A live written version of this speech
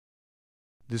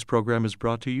This program is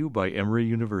brought to you by Emory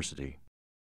University.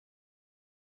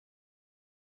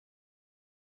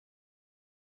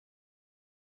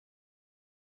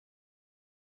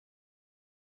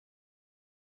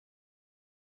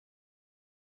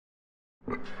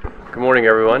 Good morning,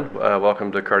 everyone.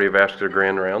 Welcome to Cardiovascular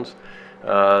Grand Rounds.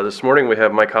 This morning we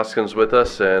have Mike Hoskins with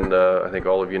us, and I think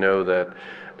all of you know that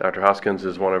Dr. Hoskins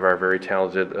is one of our very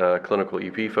talented clinical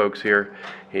EP folks here.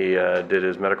 He did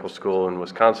his medical school in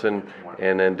Wisconsin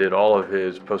and then did all of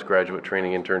his postgraduate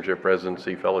training, internship,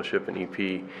 residency, fellowship, and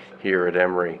EP here at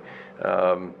Emory.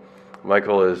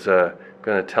 Michael is going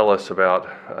to tell us about,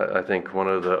 I think, one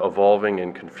of the evolving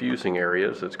and confusing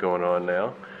areas that's going on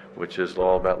now, which is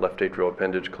all about left atrial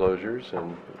appendage closures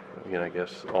and, I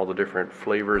guess all the different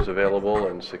flavors available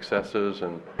and successes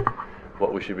and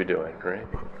what we should be doing, right?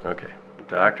 Okay,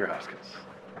 Dr. Hoskins.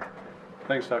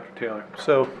 Thanks, Dr. Taylor.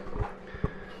 So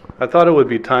I thought it would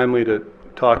be timely to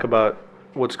talk about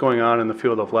what's going on in the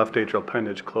field of left atrial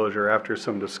appendage closure after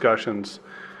some discussions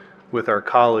with our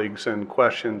colleagues and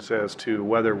questions as to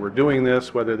whether we're doing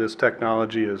this, whether this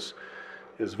technology is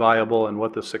viable, and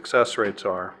what the success rates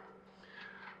are.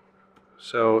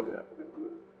 So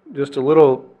just a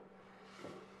little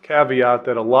caveat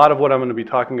that a lot of what I'm going to be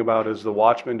talking about is the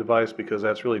Watchman device, because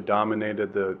that's really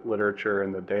dominated the literature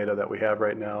and the data that we have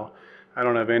right now. I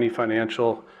don't have any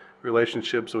financial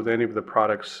relationships with any of the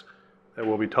products that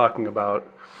we'll be talking about,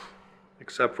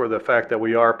 except for the fact that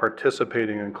we are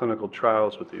participating in clinical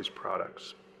trials with these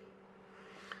products.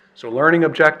 So learning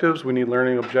objectives, we need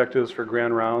learning objectives for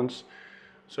grand rounds.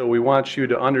 So we want you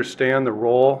to understand the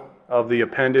role of the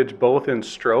appendage both in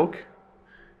stroke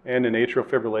and in atrial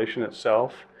fibrillation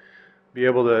itself, be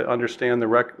able to understand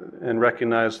and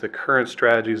recognize the current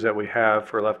strategies that we have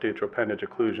for left atrial appendage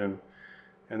occlusion,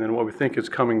 and then what we think is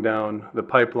coming down the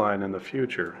pipeline in the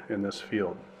future in this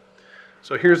field.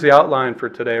 So here's the outline for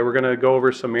today. We're going to go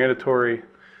over some mandatory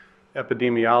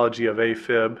epidemiology of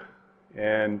AFib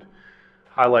and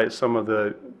highlight some of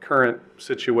the current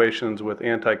situations with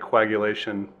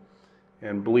anticoagulation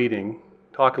and bleeding.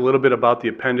 Talk a little bit about the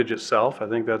appendage itself. I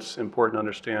think that's important to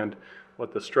understand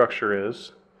what the structure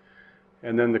is.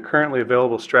 And then the currently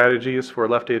available strategies for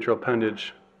left atrial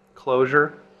appendage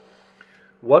closure.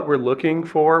 What we're looking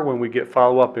for when we get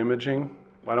follow-up imaging.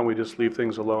 Why don't we just leave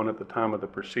things alone at the time of the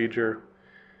procedure?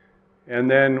 And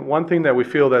then one thing that we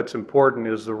feel that's important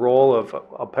is the role of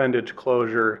appendage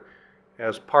closure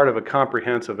as part of a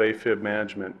comprehensive AFib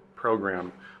management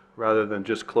program, rather than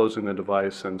just closing the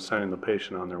device and sending the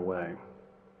patient on their way.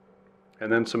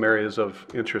 And then some areas of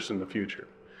interest in the future.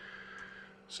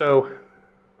 So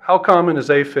how common is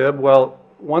AFib? Well,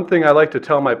 one thing I like to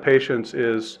tell my patients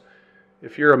is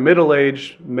if you're a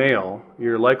middle-aged male,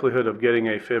 your likelihood of getting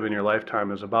AFib in your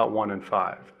lifetime is about 1 in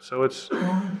 5. So it's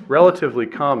relatively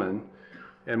common,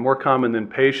 and more common than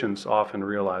patients often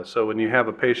realize. So when you have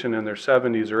a patient in their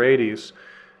 70s or 80s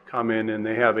come in and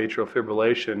they have atrial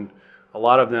fibrillation, a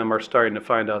lot of them are starting to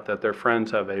find out that their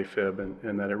friends have AFib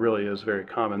and that it really is very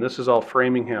common. This is all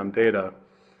Framingham data.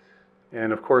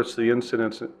 And of course, the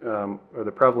incidence or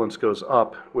the prevalence goes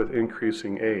up with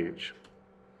increasing age.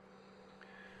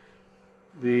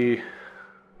 The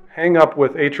hang up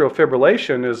with atrial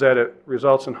fibrillation is that it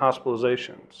results in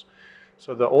hospitalizations.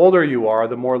 So the older you are,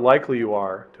 the more likely you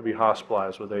are to be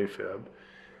hospitalized with AFib.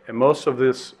 And most of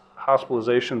these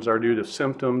hospitalizations are due to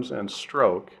symptoms and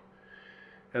stroke.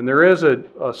 And there is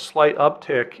a slight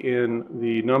uptick in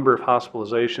the number of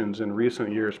hospitalizations in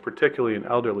recent years, particularly in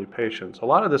elderly patients. A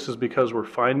lot of this is because we're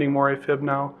finding more AFib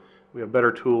now. We have better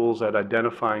tools at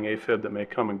identifying AFib that may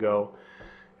come and go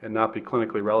and not be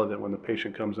clinically relevant when the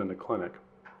patient comes into clinic.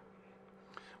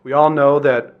 We all know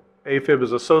that AFib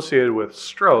is associated with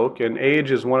stroke, and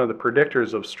age is one of the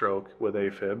predictors of stroke with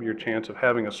AFib. Your chance of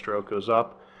having a stroke goes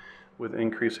up with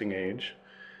increasing age.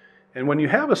 And when you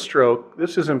have a stroke,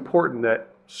 this is important that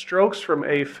strokes from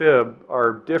AFib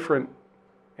are different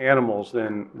animals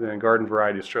than garden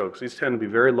variety strokes. These tend to be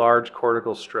very large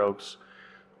cortical strokes,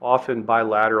 often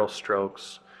bilateral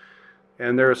strokes,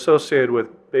 and they're associated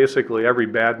with basically every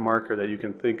bad marker that you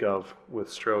can think of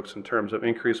with strokes in terms of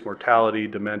increased mortality,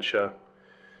 dementia,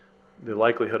 the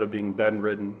likelihood of being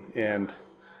bedridden, and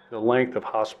the length of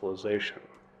hospitalization.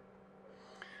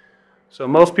 So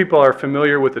most people are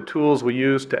familiar with the tools we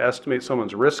use to estimate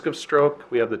someone's risk of stroke.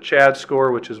 We have the CHAD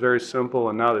score, which is very simple,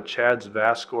 and now the CHADS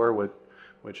VAS score,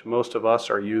 which most of us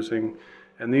are using.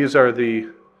 And these are the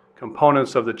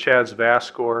components of the CHADS VAS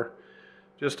score.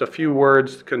 Just a few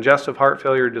words: congestive heart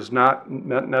failure does not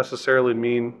necessarily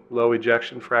mean low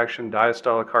ejection fraction.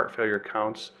 Diastolic heart failure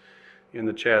counts in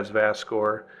the CHADS VAS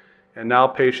score. And now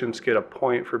patients get a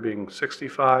point for being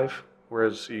 65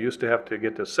 whereas you used to have to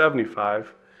get to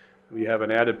 75. We have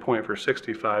an added point for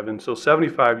 65, and so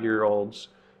 75-year-olds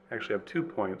actually have 2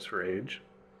 points for age.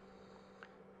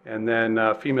 And then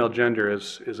female gender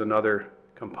is another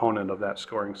component of that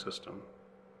scoring system.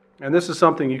 And this is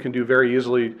something you can do very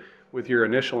easily with your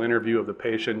initial interview of the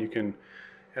patient. You can,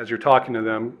 as you're talking to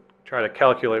them, try to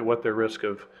calculate what their risk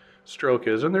of stroke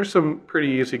is. And there's some pretty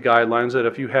easy guidelines that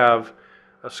if you have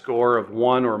a score of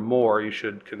 1 or more, you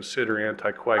should consider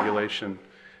anticoagulation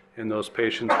in those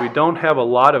patients. We don't have a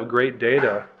lot of great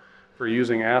data for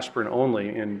using aspirin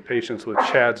only in patients with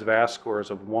CHADS VAS scores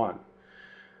of 1.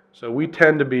 So we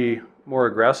tend to be more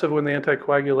aggressive with the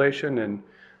anticoagulation, and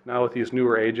now with these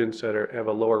newer agents that have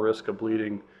a lower risk of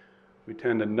bleeding, we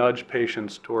tend to nudge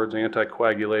patients towards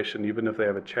anticoagulation even if they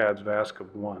have a CHADS VAS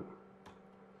of 1.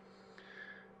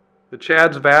 The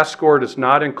CHADS VAS score does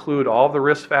not include all the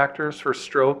risk factors for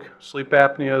stroke. Sleep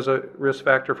apnea is a risk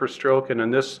factor for stroke, and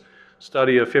in this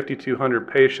study of 5,200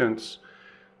 patients,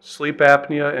 sleep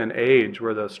apnea and age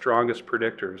were the strongest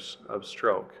predictors of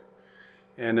stroke.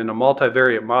 And in a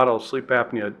multivariate model, sleep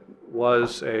apnea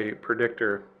was a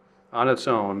predictor on its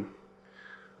own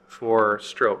for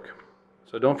stroke.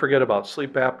 So don't forget about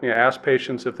sleep apnea. Ask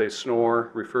patients if they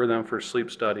snore, refer them for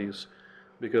sleep studies,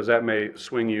 because that may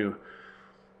swing you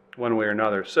one way or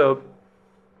another. So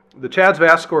the CHADS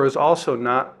VAS score is also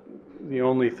not the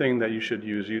only thing that you should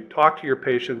use. You talk to your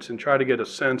patients and try to get a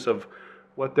sense of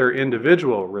what their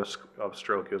individual risk of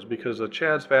stroke is, because the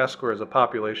CHADS VAS score is a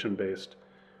population-based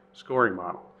scoring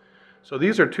model. So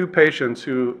these are 2 patients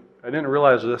who, I didn't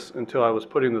realize this until I was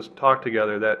putting this talk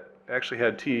together, that actually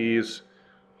had TEs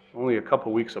only a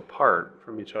couple weeks apart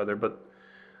from each other. But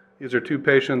these are 2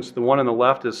 patients. The one on the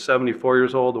left is 74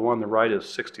 years old. The one on the right is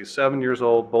 67 years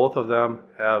old. Both of them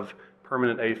have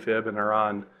permanent AFib and are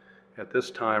on, at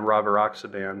this time,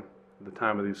 rivaroxaban at the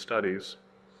time of these studies.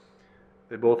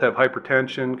 They both have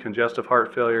hypertension, congestive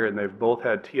heart failure, and they've both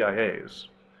had TIAs.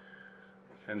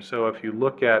 And so if you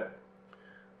look at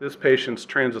this patient's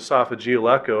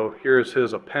transesophageal echo, here's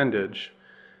his appendage,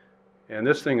 and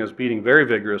this thing is beating very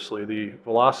vigorously. The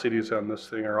velocities on this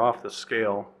thing are off the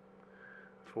scale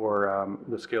for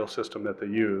the scale system that they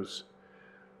use,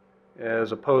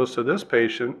 as opposed to this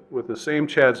patient with the same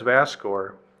CHADS VAS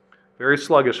score, very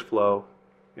sluggish flow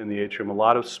in the atrium, a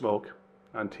lot of smoke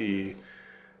on TE,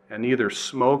 and either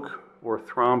smoke or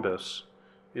thrombus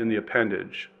in the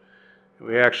appendage.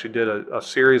 We actually did a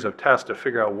series of tests to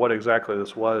figure out what exactly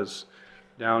this was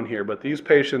down here. But these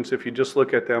patients, if you just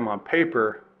look at them on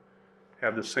paper,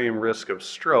 have the same risk of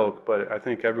stroke, but I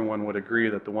think everyone would agree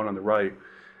that the one on the right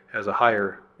has a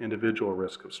higher individual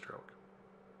risk of stroke.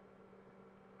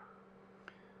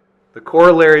 The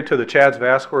corollary to the CHADS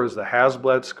VAS score is the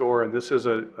Hasbled score, and this is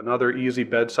another easy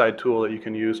bedside tool that you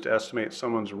can use to estimate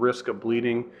someone's risk of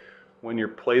bleeding when you're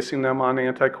placing them on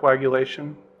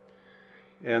anticoagulation.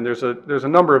 And there's a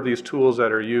number of these tools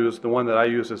that are used. The one that I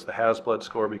use is the Hasbled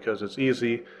score because it's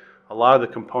easy. A lot of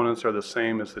the components are the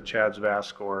same as the CHADS VAS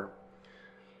score.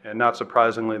 And not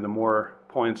surprisingly, the more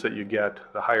points that you get,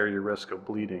 the higher your risk of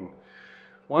bleeding.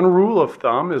 One rule of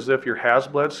thumb is if your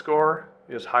Hasbled score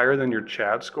is higher than your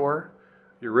CHADS score,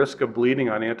 your risk of bleeding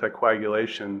on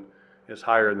anticoagulation is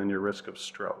higher than your risk of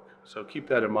stroke. So keep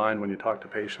that in mind when you talk to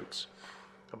patients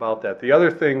about that. The other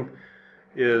thing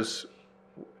is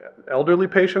elderly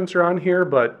patients are on here,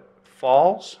 but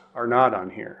falls are not on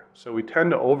here. So we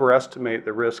tend to overestimate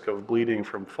the risk of bleeding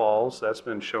from falls. That's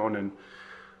been shown in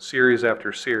series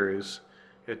after series.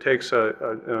 It takes an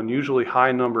unusually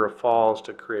high number of falls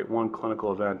to create one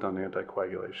clinical event on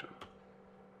anticoagulation.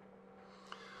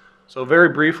 So very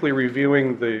briefly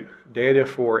reviewing the data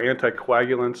for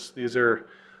anticoagulants. These are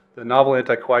the novel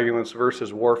anticoagulants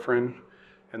versus warfarin,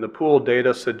 and the pooled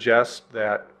data suggests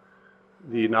that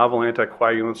the novel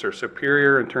anticoagulants are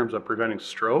superior in terms of preventing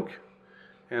stroke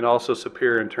and also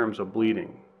superior in terms of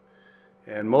bleeding.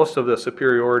 And most of the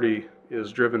superiority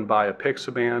is driven by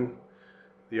apixaban.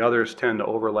 The others tend to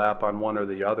overlap on one or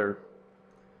the other,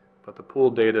 but the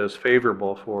pooled data is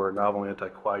favorable for novel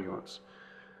anticoagulants.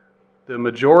 The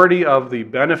majority of the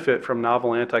benefit from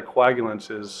novel anticoagulants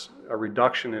is a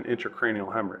reduction in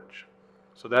intracranial hemorrhage.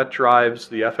 So that drives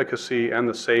the efficacy and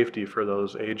the safety for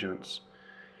those agents.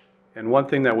 And one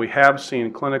thing that we have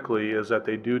seen clinically is that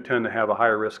they do tend to have a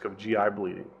higher risk of GI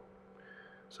bleeding.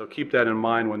 So keep that in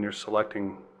mind when you're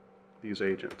selecting these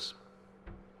agents.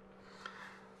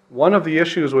 One of the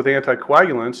issues with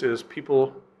anticoagulants is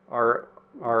people are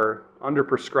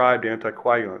underprescribed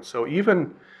anticoagulants. So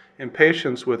even in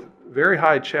patients with very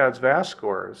high CHADS VAS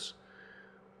scores,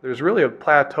 there's really a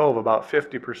plateau of about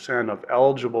 50% of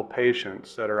eligible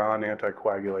patients that are on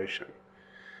anticoagulation.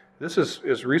 This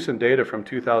is recent data from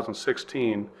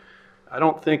 2016. I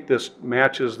don't think this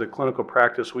matches the clinical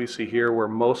practice we see here where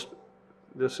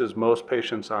this is most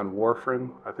patients on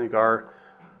warfarin. I think our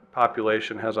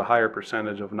population has a higher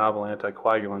percentage of novel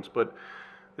anticoagulants, but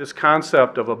this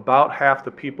concept of about half the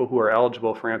people who are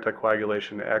eligible for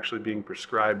anticoagulation actually being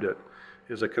prescribed it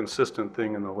is a consistent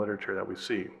thing in the literature that we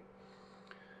see.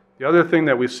 The other thing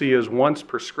that we see is once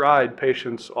prescribed,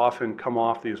 patients often come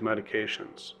off these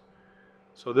medications.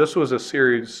 So this was a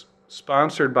series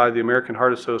sponsored by the American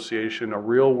Heart Association, a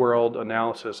real-world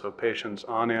analysis of patients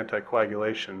on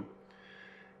anticoagulation.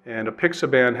 And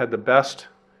apixaban had the best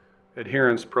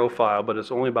adherence profile, but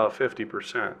it's only about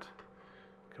 50%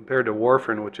 compared to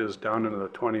warfarin, which is down into the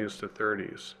 20s to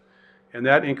 30s. And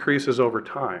that increases over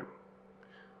time.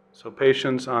 So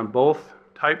patients on both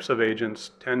types of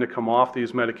agents tend to come off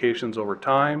these medications over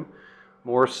time,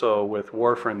 more so with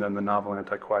warfarin than the novel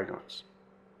anticoagulants.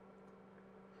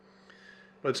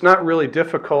 But it's not really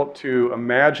difficult to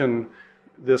imagine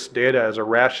this data as a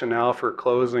rationale for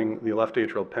closing the left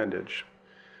atrial appendage.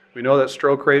 We know that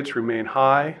stroke rates remain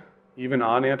high, even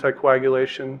on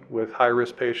anticoagulation with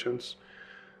high-risk patients.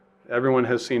 Everyone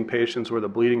has seen patients where the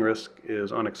bleeding risk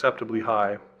is unacceptably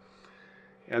high.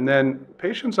 And then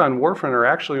patients on warfarin are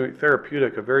actually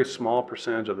therapeutic a very small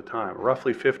percentage of the time,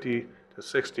 roughly 50 to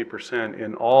 60%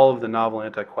 in all of the novel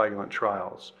anticoagulant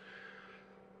trials.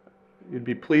 You'd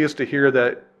be pleased to hear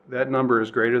that that number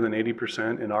is greater than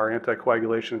 80% in our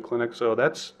anticoagulation clinic. So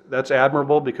that's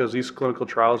admirable because these clinical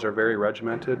trials are very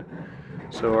regimented.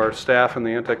 So our staff in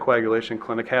the anticoagulation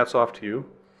clinic, hats off to you.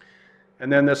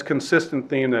 And then this consistent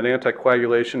theme that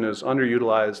anticoagulation is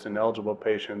underutilized in eligible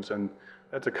patients, and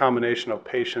that's a combination of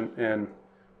patient and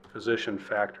physician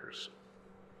factors.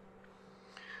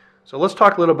 So let's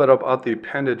talk a little bit about the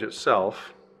appendage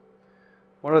itself.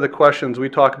 One of the questions we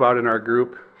talk about in our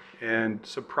group, and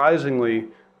surprisingly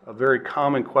a very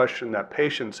common question that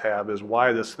patients have, is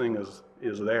why this thing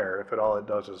is there if all it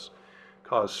does is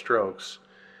cause strokes.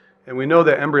 And we know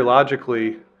that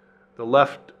embryologically the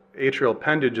left atrial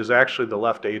appendage is actually the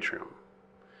left atrium,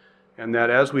 and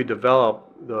that as we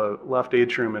develop, the left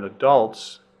atrium in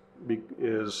adults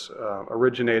is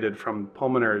originated from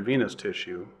pulmonary venous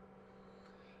tissue,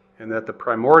 and that the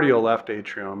primordial left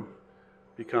atrium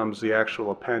becomes the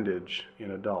actual appendage in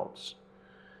adults.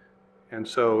 And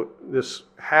so this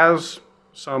has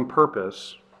some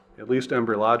purpose, at least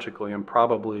embryologically and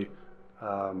probably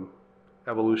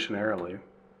evolutionarily.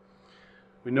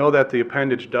 We know that the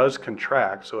appendage does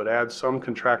contract, so it adds some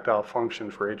contractile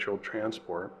function for atrial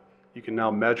transport. You can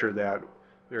now measure that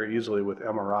very easily with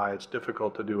MRI. It's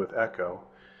difficult to do with echo.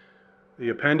 The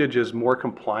appendage is more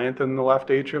compliant than the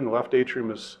left atrium. The left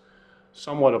atrium is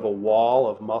somewhat of a wall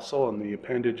of muscle, and the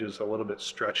appendage is a little bit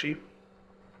stretchy.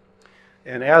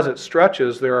 And as it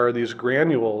stretches, there are these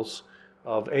granules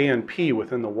of ANP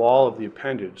within the wall of the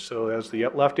appendage. So as the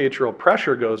left atrial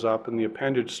pressure goes up and the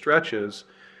appendage stretches,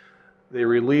 they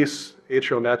release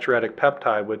atrial natriuretic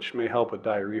peptide, which may help with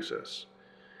diuresis.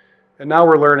 And now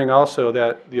we're learning also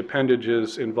that the appendage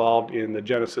is involved in the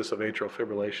genesis of atrial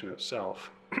fibrillation itself.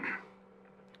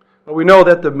 But we know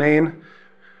that the main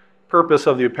purpose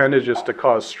of the appendage is to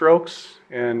cause strokes,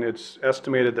 and it's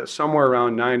estimated that somewhere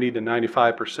around 90 to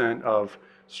 95% of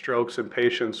strokes in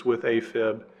patients with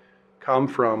AFib come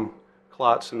from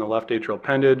clots in the left atrial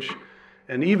appendage.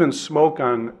 And even smoke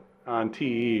on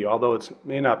TE, although it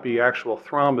may not be actual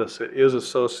thrombus, it is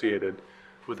associated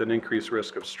with an increased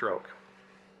risk of stroke.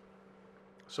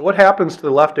 So what happens to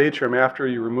the left atrium after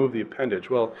you remove the appendage?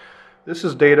 Well, this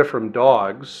is data from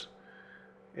dogs,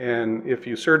 and if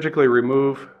you surgically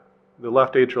remove the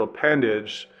left atrial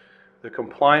appendage, the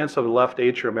compliance of the left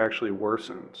atrium actually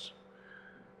worsens.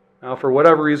 Now, for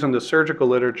whatever reason, the surgical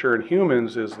literature in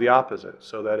humans is the opposite,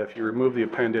 so that if you remove the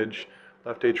appendage,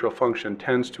 left atrial function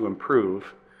tends to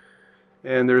improve.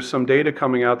 And there's some data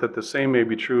coming out that the same may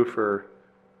be true for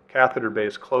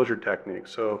catheter-based closure techniques.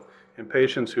 So in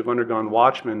patients who've undergone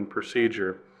Watchman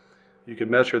procedure, you can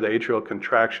measure the atrial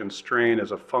contraction strain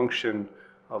as a function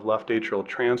of left atrial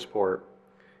transport,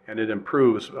 and it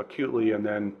improves acutely and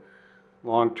then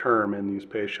long-term in these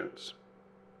patients.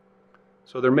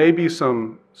 So there may be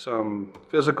some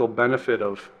physical benefit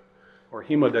of, or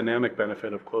hemodynamic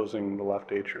benefit of closing the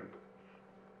left atrium.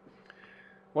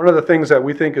 One of the things that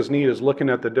we think is neat is looking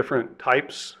at the different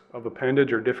types of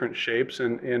appendage or different shapes,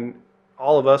 and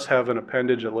all of us have an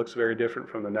appendage that looks very different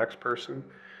from the next person.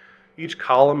 Each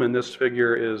column in this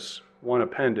figure is one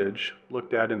appendage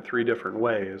looked at in 3 different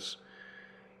ways.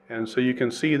 And so you can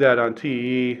see that on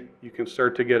TE, you can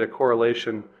start to get a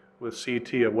correlation with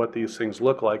CT of what these things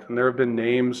look like. And there have been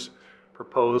names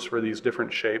proposed for these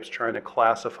different shapes, trying to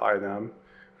classify them.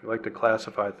 We like to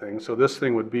classify things. So this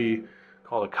thing would be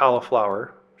called a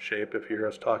cauliflower shape, if you hear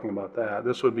us talking about that.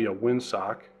 This would be a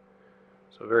windsock,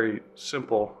 so a very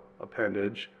simple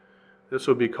appendage. This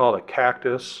would be called a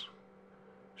cactus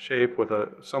shape with a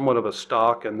somewhat of a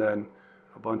stalk and then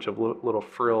a bunch of little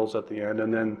frills at the end.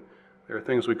 And then there are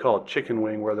things we call a chicken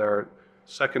wing, where there are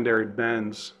secondary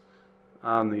bends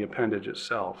on the appendage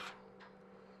itself.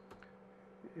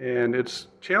 And it's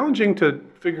challenging to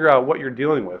figure out what you're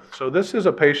dealing with. So this is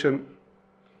a patient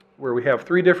where we have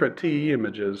 3 different TE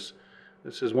images.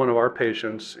 This is one of our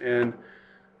patients, and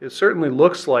it certainly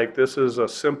looks like this is a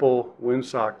simple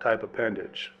windsock type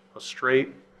appendage, a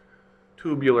straight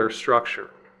tubular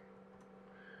structure.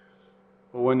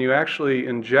 But when you actually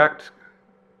inject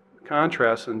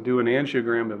contrast and do an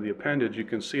angiogram of the appendage, you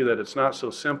can see that it's not so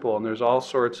simple, and there's all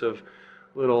sorts of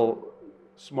little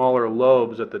smaller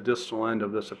lobes at the distal end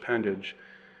of this appendage.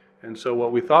 And so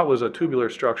what we thought was a tubular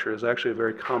structure is actually a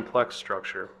very complex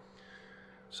structure.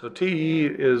 So TE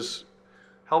is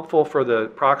helpful for the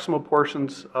proximal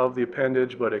portions of the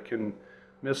appendage, but it can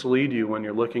mislead you when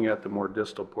you're looking at the more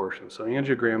distal portions. So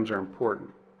angiograms are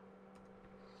important.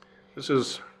 This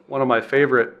is one of my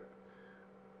favorite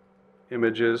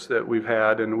images that we've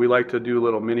had, and we like to do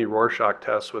little mini Rorschach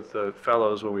tests with the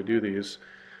fellows when we do these.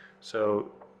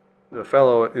 So the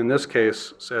fellow in this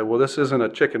case said, well, this isn't a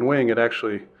chicken wing, it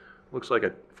actually looks like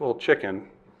a full chicken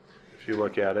if you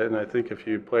look at it. And I think if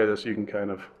you play this, you can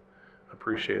kind of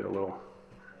appreciate a little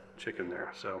chicken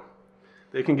there. So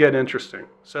they can get interesting.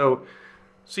 So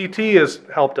CT has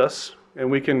helped us,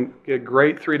 and we can get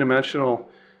great 3-dimensional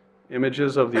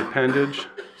images of the appendage.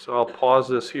 So I'll pause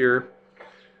this here,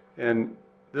 and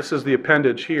this is the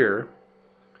appendage here.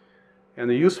 And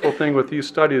the useful thing with these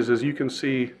studies is you can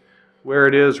see where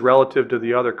it is relative to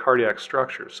the other cardiac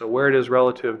structures. So where it is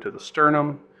relative to the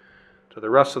sternum, to the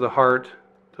rest of the heart,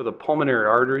 to the pulmonary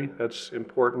artery. That's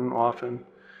important often.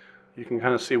 You can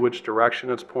kind of see which direction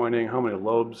it's pointing, how many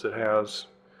lobes it has,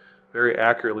 very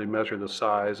accurately measure the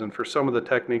size. And for some of the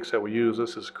techniques that we use,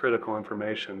 this is critical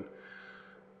information.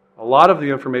 A lot of the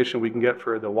information we can get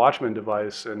for the Watchman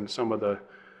device and some of the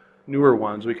newer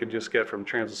ones we could just get from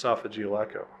transesophageal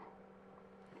echo.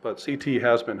 But CT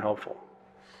has been helpful.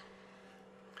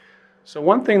 So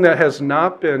one thing that has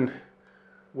not been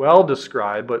well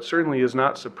described, but certainly is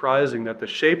not surprising, that the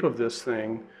shape of this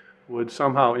thing would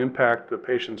somehow impact the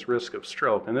patient's risk of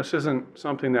stroke. And this isn't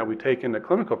something that we take into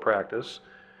clinical practice,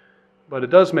 but it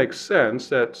does make sense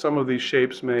that some of these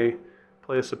shapes may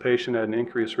place a patient at an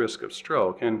increased risk of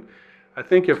stroke. And I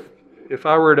think if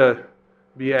I were to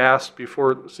be asked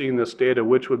before seeing this data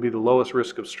which would be the lowest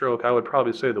risk of stroke, I would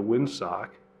probably say the windsock,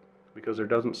 because there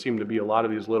doesn't seem to be a lot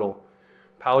of these little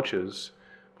pouches.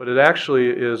 But it actually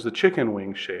is the chicken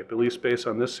wing shape, at least based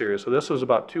on this series. So this was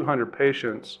about 200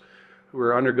 patients who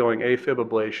were undergoing AFib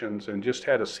ablations and just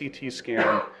had a CT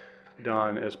scan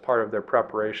done as part of their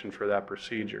preparation for that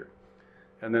procedure.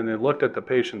 And then they looked at the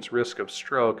patient's risk of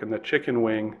stroke, and the chicken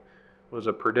wing was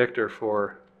a predictor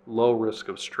for low risk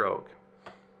of stroke.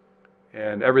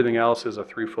 And everything else is a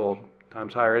 3-fold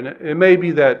times higher. And it may be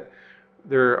that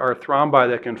there are thrombi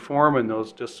that can form in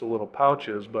those distal little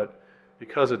pouches, but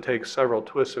because it takes several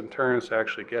twists and turns to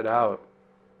actually get out,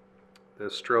 the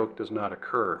stroke does not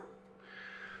occur.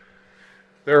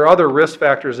 There are other risk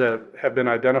factors that have been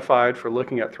identified for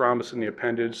looking at thrombus in the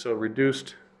appendage, so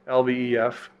reduced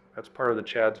LVEF, that's part of the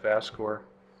CHADS VAS score,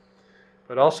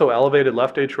 but also elevated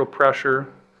left atrial pressure,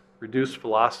 reduced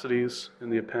velocities in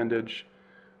the appendage,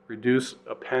 reduced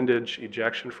appendage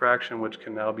ejection fraction, which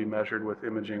can now be measured with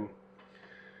imaging.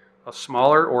 A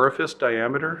smaller orifice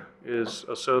diameter is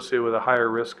associated with a higher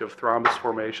risk of thrombus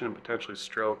formation and potentially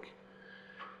stroke.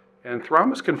 And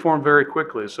thrombus can form very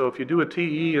quickly. So if you do a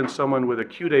TE in someone with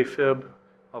acute AFib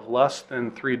of less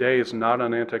than 3 days not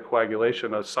on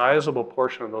anticoagulation, a sizable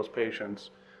portion of those patients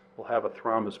will have a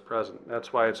thrombus present.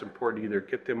 That's why it's important to either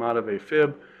get them out of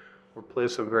AFib or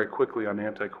place them very quickly on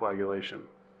anticoagulation.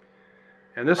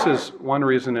 And this is one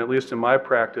reason, at least in my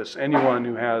practice, anyone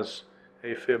who has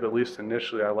AFib, at least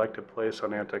initially, I like to place on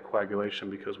anticoagulation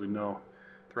because we know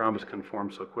thrombus can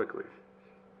form so quickly.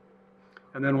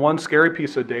 And then one scary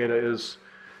piece of data is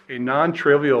a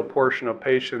non-trivial portion of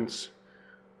patients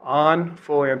on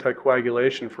full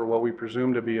anticoagulation for what we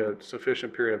presume to be a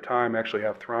sufficient period of time actually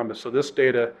have thrombus. So this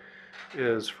data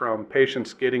is from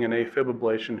patients getting an AFib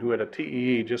ablation who had a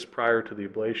TEE just prior to the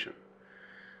ablation.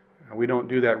 Now, we don't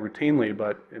do that routinely,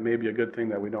 but it may be a good thing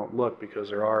that we don't look, because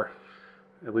there are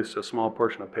at least a small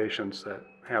portion of patients that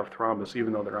have thrombus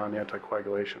even though they're on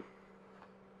anticoagulation.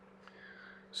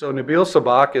 So Nabil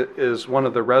Sabak is one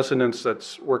of the residents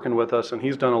that's working with us, and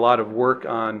he's done a lot of work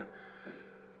on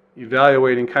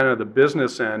evaluating kind of the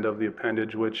business end of the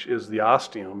appendage, which is the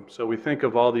ostium. So we think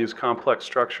of all these complex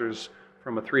structures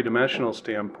from a three-dimensional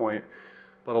standpoint,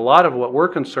 but a lot of what we're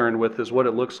concerned with is what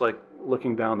it looks like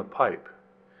looking down the pipe.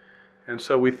 And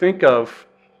so we think of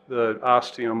the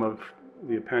ostium of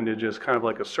the appendage as kind of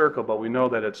like a circle, but we know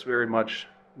that it's very much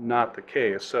not the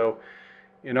case. So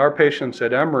in our patients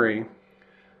at Emory,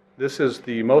 this is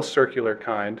the most circular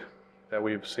kind that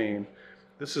we've seen.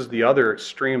 This is the other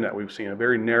extreme that we've seen, a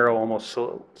very narrow, almost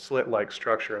slit-like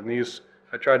structure. And these,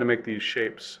 I tried to make these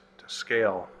shapes to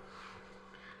scale.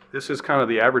 This is kind of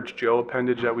the average Joe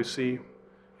appendage that we see.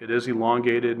 It is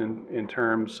elongated in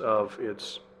terms of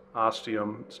its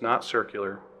ostium. It's not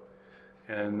circular,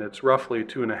 and it's roughly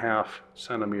 2.5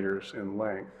 centimeters in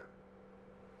length.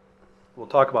 We'll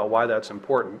talk about why that's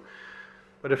important.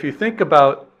 But if you think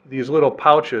about these little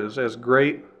pouches as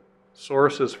great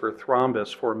sources for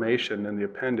thrombus formation in the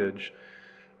appendage,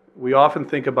 we often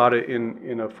think about it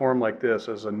in a form like this,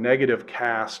 as a negative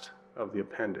cast of the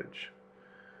appendage.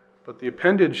 But the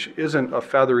appendage isn't a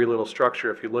feathery little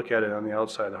structure if you look at it on the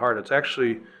outside of the heart. It's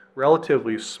actually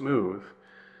relatively smooth.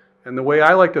 And the way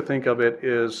I like to think of it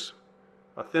is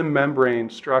a thin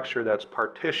membrane structure that's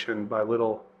partitioned by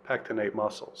little pectinate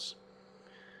muscles.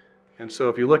 And so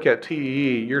if you look at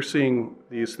TEE, you're seeing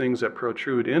these things that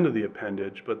protrude into the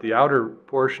appendage, but the outer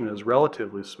portion is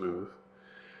relatively smooth.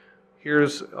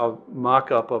 Here's a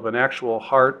mock-up of an actual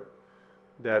heart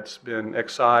that's been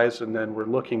excised, and then we're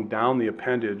looking down the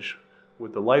appendage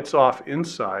with the lights off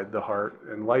inside the heart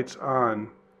and lights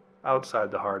on outside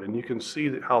the heart. And you can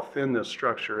see how thin this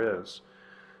structure is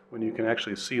when you can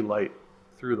actually see light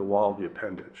through the wall of the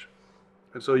appendage.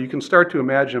 And so you can start to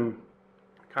imagine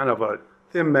kind of a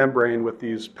thin membrane with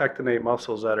these pectinate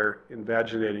muscles that are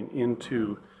invaginating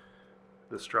into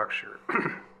the structure.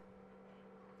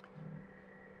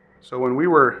 So when we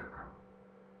were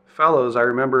fellows, I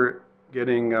remember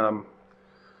hearing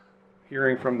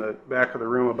from the back of the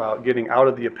room about getting out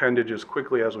of the appendage as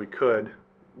quickly as we could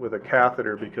with a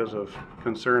catheter because of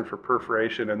concern for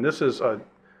perforation. And this is a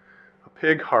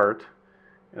pig heart,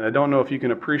 and I don't know if you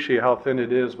can appreciate how thin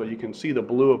it is, but you can see the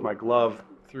blue of my glove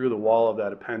through the wall of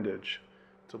that appendage.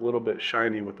 It's a little bit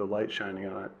shiny with the light shining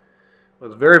on it. But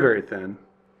it's very, very thin.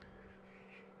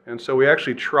 And so we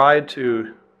actually tried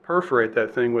to perforate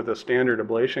that thing with a standard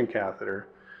ablation catheter.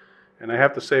 And I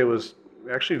have to say it was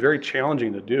actually very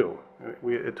challenging to do.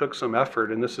 It took some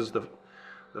effort, and this is the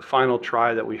final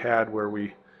try that we had where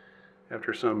we,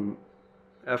 after some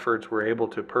efforts, were able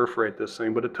to perforate this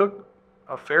thing. But it took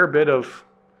a fair bit of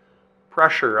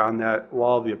pressure on that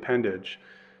wall of the appendage.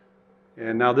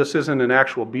 And now this isn't an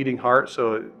actual beating heart,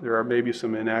 so there are maybe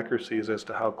some inaccuracies as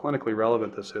to how clinically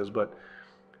relevant this is, but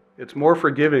it's more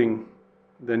forgiving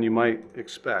than you might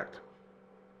expect.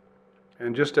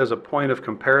 And just as a point of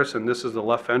comparison, this is the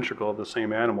left ventricle of the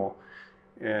same animal,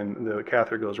 and the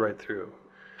catheter goes right through.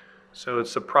 So it's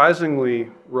surprisingly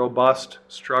robust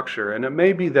structure, and it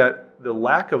may be that the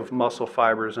lack of muscle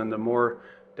fibers and the more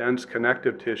dense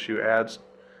connective tissue adds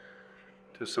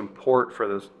to some support for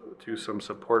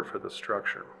the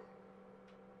structure.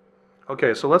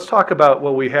 Okay, so let's talk about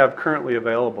what we have currently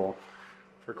available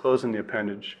for closing the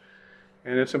appendage.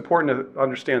 And it's important to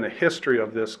understand the history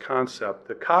of this concept.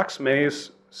 The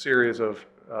Cox-Maze series of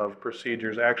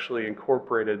procedures actually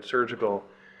incorporated surgical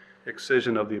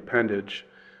excision of the appendage,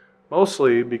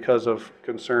 mostly because of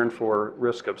concern for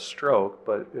risk of stroke,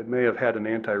 but it may have had an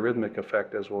antiarrhythmic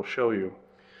effect, as we'll show you.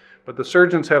 But the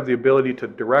surgeons have the ability to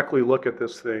directly look at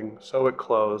this thing, sew it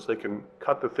closed. They can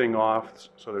cut the thing off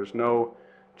so there's no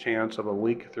chance of a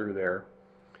leak through there.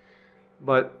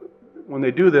 But when they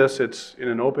do this, it's in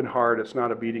an open heart. It's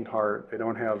not a beating heart. They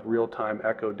don't have real-time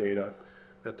echo data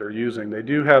that they're using. They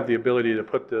do have the ability to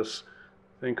put this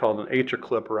thing called an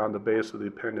AtriClip around the base of the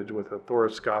appendage with a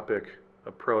thoracoscopic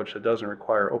approach that doesn't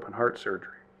require open heart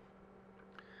surgery.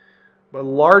 But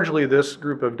largely, this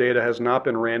group of data has not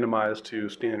been randomized to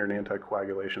standard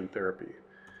anticoagulation therapy.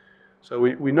 So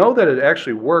we know that it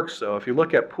actually works, though. If you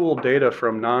look at pooled data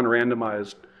from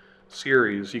non-randomized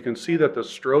series, you can see that the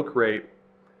stroke rate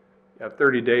at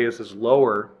 30 days is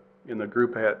lower in the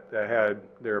group that had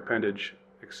their appendage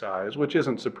excised, which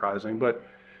isn't surprising, but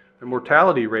the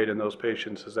mortality rate in those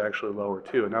patients is actually lower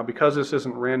too. Now, because this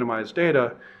isn't randomized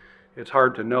data, it's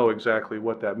hard to know exactly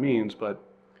what that means, but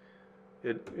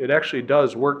it actually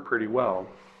does work pretty well.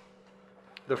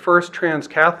 The first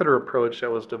transcatheter approach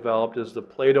that was developed is the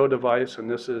Plato device, and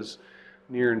this is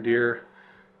near and dear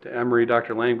to Emory.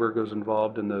 Dr. Langberg was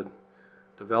involved in the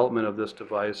development of this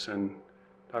device, and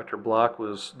Dr. Block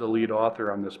was the lead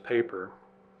author on this paper.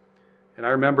 And I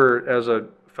remember as a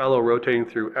fellow rotating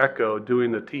through echo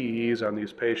doing the TEEs on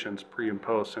these patients pre and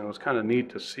post, and it was kind of neat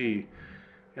to see.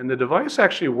 And the device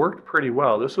actually worked pretty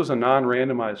well. This was a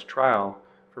non-randomized trial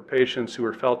for patients who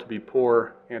were felt to be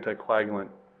poor anticoagulant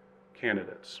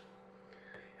candidates.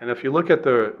 And if you look at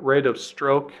the rate of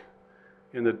stroke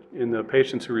in the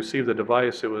patients who received the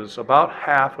device, it was about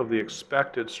half of the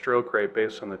expected stroke rate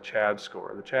based on the CHAD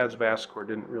score. The CHADS-VASc score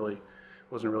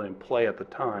wasn't really in play at the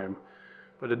time,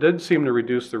 but it did seem to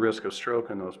reduce the risk of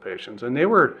stroke in those patients. And they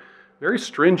were very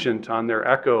stringent on their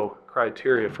echo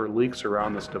criteria for leaks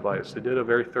around this device. They did a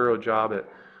very thorough job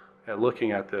at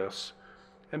looking at this.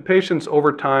 And patients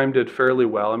over time did fairly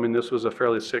well. I mean, this was a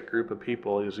fairly sick group of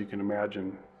people, as you can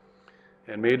imagine.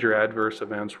 And major adverse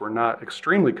events were not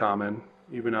extremely common,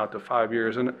 even out to 5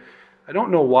 years. And I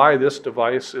don't know why this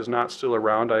device is not still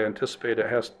around. I anticipate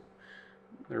there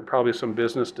are probably some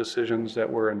business decisions that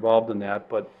were involved in that,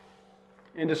 but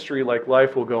industry like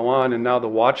life will go on, and now the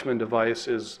Watchman device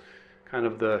is kind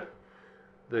of the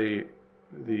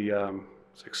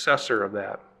successor of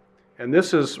that. And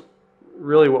this is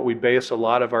really what we base a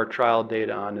lot of our trial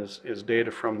data on, is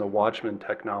data from the Watchman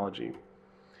technology.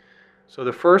 So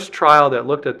the first trial that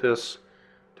looked at this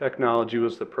technology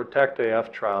was the PROTECT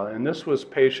AF trial, and this was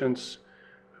patients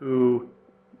who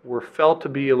were felt to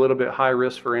be a little bit high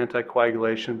risk for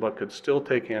anticoagulation but could still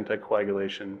take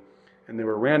anticoagulation, and they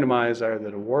were randomized either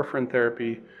to warfarin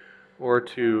therapy or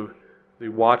to the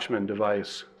Watchman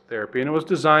device therapy, and it was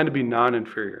designed to be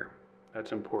non-inferior.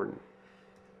 That's important.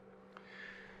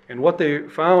 And what they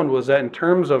found was that in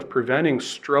terms of preventing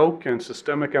stroke and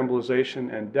systemic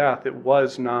embolization and death, it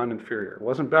was non-inferior. It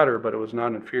wasn't better, but it was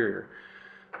non-inferior.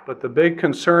 But the big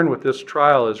concern with this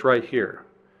trial is right here.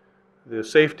 The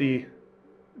safety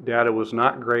data was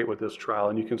not great with this trial,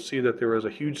 and you can see that there was a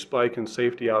huge spike in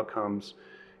safety outcomes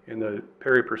in the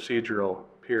peri-procedural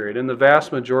period, and the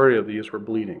vast majority of these were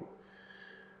bleeding.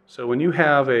 So when you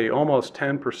have a almost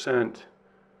 10%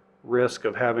 risk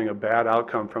of having a bad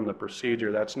outcome from the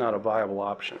procedure, that's not a viable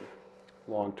option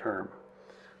long term.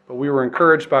 But we were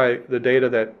encouraged by the data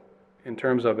that in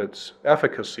terms of its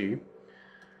efficacy.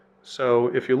 So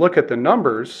if you look at the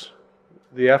numbers,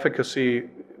 the efficacy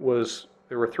was,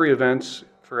 there were 3 events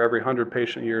for every 100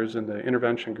 patient years in the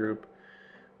intervention group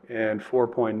and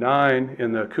 4.9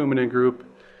 in the Coumadin group,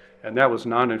 and that was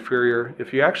non-inferior.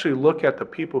 If you actually look at the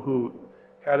people who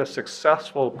had a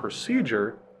successful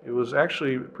procedure, it was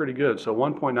actually pretty good. So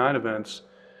 1.9 events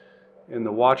in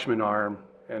the Watchman arm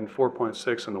and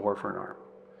 4.6 in the warfarin arm.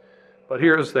 But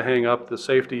here's the hang up: the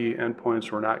safety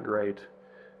endpoints were not great.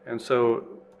 And so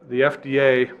the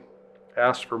FDA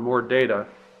asked for more data.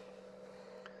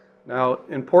 Now,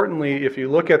 importantly, if you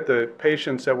look at the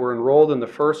patients that were enrolled in the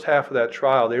first half of that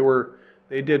trial,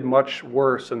 they did much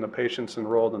worse than the patients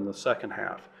enrolled in the second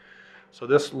half. So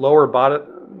this lower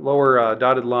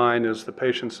dotted line is the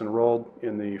patients enrolled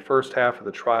in the first half of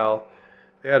the trial.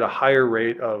 They had a higher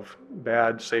rate of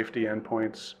bad safety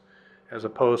endpoints as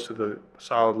opposed to the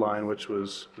solid line, which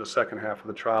was the second half of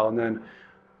the trial. And then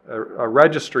a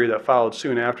registry that followed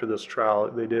soon after this trial,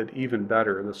 they did even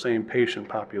better in the same patient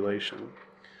population.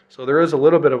 So there is a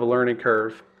little bit of a learning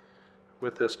curve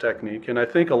with this technique, and I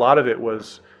think a lot of it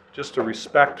was just a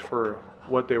respect for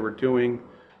what they were doing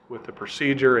with the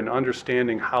procedure and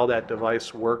understanding how that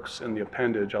device works in the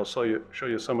appendage. I'll show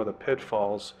you some of the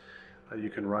pitfalls you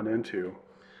can run into.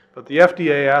 But the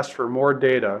FDA asked for more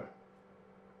data,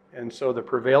 and so the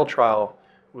PREVAIL trial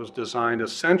was designed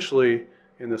essentially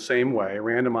in the same way,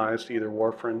 randomized to either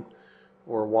warfarin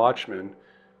or Watchman.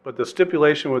 But the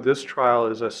stipulation with this trial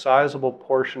is a sizable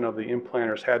portion of the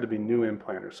implanters had to be new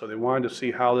implanters. So they wanted to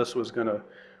see how this was going to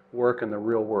work in the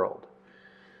real world.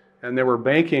 And they were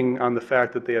banking on the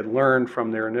fact that they had learned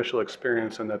from their initial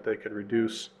experience and that they could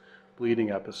reduce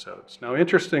bleeding episodes. Now,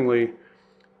 interestingly,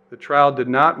 the trial did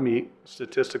not meet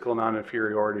statistical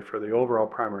non-inferiority for the overall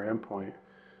primary endpoint,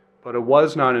 but it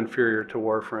was non-inferior to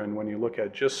warfarin when you look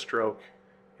at just stroke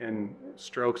and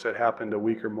strokes that happened a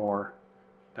week or more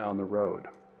down the road.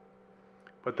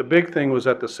 But the big thing was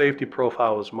that the safety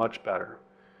profile was much better.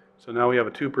 So now we have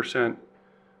a 2%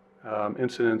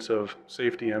 incidence of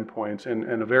safety endpoints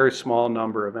and a very small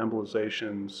number of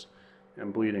embolizations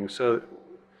and bleeding. So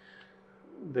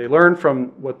they learned from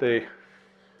what they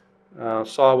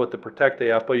saw with the PROTECT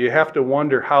AF, but you have to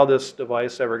wonder how this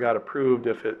device ever got approved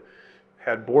if it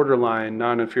had borderline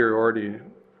non-inferiority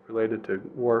related to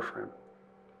warfarin.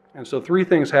 And so 3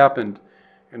 things happened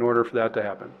in order for that to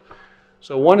happen.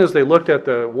 So one is they looked at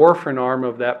the warfarin arm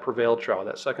of that PREVAIL trial,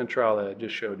 that second trial that I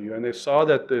just showed you, and they saw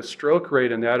that the stroke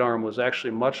rate in that arm was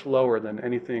actually much lower than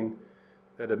anything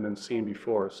that had been seen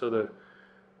before. So the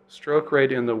stroke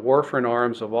rate in the warfarin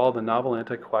arms of all the novel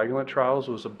anticoagulant trials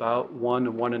was about 1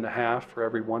 to 1.5 for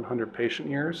every 100 patient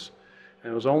years,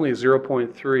 and it was only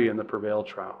 0.3 in the PREVAIL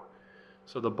trial.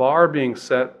 So the bar being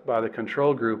set by the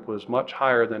control group was much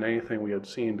higher than anything we had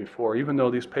seen before, even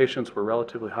though these patients were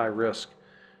relatively high risk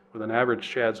with an average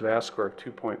CHADS VAS score of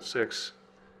 2.6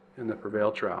 in the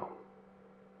PREVAIL trial.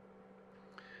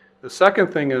 The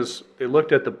second thing is they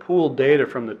looked at the pooled data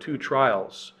from the two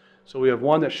trials. So we have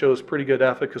one that shows pretty good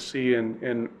efficacy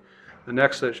and the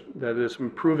next that is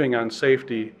improving on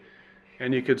safety.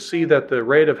 And you could see that the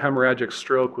rate of hemorrhagic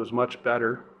stroke was much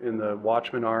better in the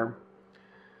Watchman arm.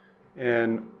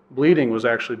 And bleeding was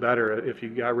actually better if you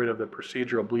got rid of the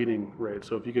procedural bleeding rate.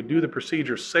 So if you could do the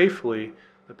procedure safely,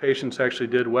 the patients actually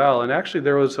did well. And actually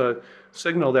there was a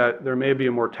signal that there may be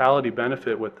a mortality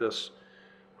benefit with this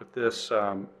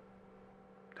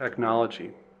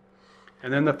technology.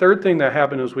 And then the third thing that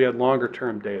happened is we had longer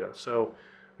term data. So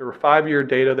there were 5-year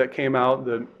data that came out.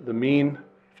 The mean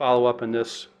follow-up in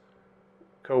this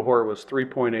cohort was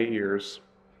 3.8 years.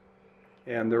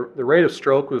 And the rate of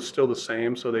stroke was still the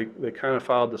same, so they kind of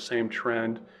followed the same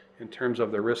trend in terms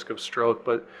of the risk of stroke.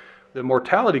 But the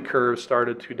mortality curve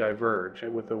started to diverge,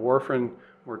 and with the warfarin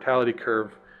mortality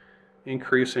curve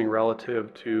increasing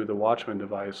relative to the Watchman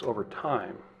device over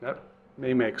time. That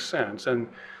may make sense. And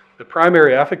the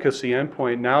primary efficacy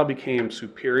endpoint now became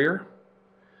superior,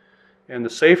 and the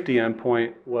safety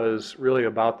endpoint was really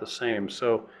about the same.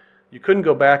 So you couldn't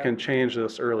go back and change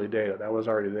this early data. That was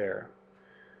already there.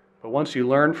 But once you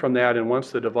learned from that and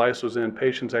once the device was in,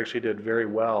 patients actually did very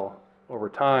well over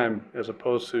time as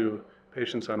opposed to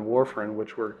patients on warfarin,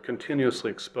 which were continuously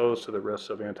exposed to the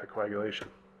risks of anticoagulation.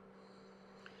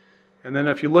 And then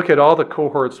if you look at all the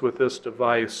cohorts with this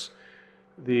device,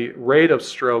 the rate of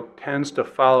stroke tends to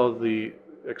follow the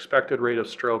expected rate of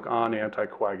stroke on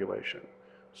anticoagulation.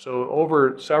 So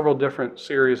over several different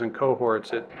series and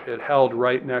cohorts, it held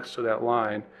right next to that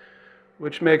line,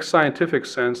 which makes scientific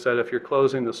sense that if you're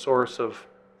closing the source of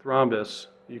thrombus,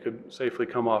 you could safely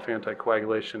come off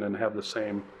anticoagulation and have the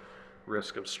same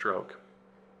risk of stroke.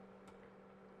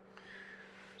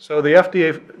 So the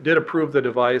FDA did approve the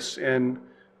device, and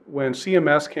when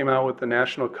CMS came out with the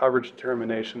national coverage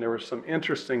determination, there were some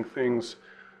interesting things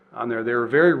on there. They were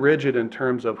very rigid in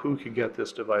terms of who could get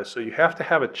this device. So you have to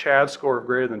have a CHADS score of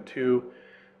greater than 2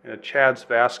 and a CHADS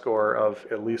VAS score of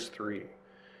at least 3.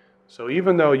 So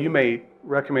even though you may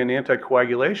recommend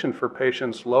anticoagulation for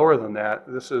patients lower than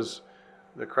that, this is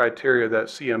the criteria that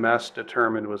CMS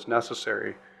determined was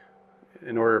necessary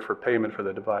in order for payment for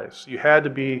the device. You had to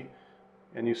be,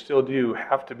 and you still do,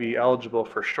 have to be eligible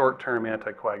for short-term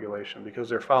anticoagulation because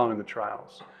they're following the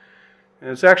trials. And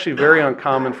it's actually very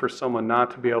uncommon for someone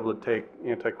not to be able to take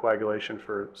anticoagulation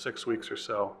for 6 weeks or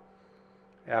so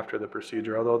after the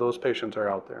procedure, although those patients are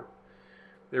out there.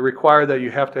 They require that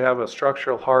you have to have a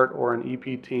structural heart or an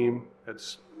EP team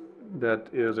that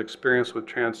is experienced with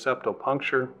transeptal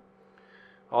puncture.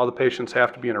 All the patients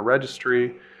have to be in a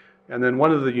registry. And then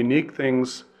one of the unique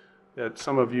things that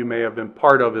some of you may have been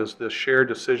part of is this shared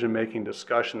decision-making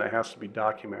discussion that has to be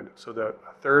documented. So that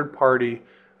a third party,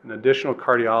 an additional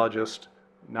cardiologist,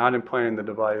 not implanting the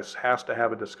device, has to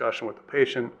have a discussion with the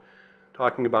patient,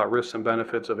 talking about risks and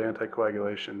benefits of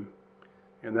anticoagulation,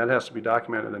 and that has to be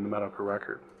documented in the medical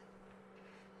record.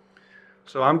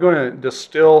 So I'm going to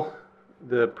distill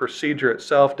the procedure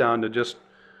itself down to just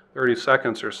 30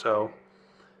 seconds or so.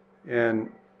 And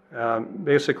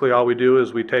basically all we do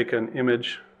is we take an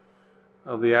image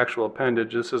of the actual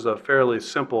appendage. This is a fairly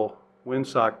simple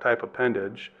windsock type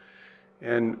appendage.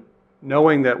 And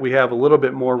knowing that we have a little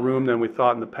bit more room than we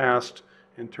thought in the past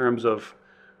in terms of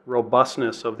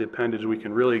robustness of the appendage, we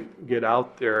can really get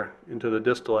out there into the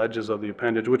distal edges of the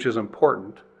appendage, which is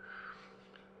important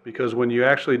because when you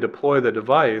actually deploy the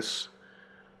device,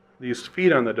 these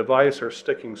feet on the device are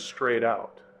sticking straight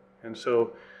out. And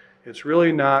so it's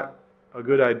really not a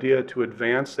good idea to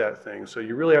advance that thing. So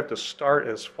you really have to start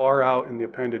as far out in the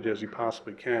appendage as you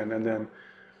possibly can and then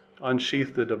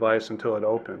unsheath the device until it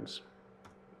opens.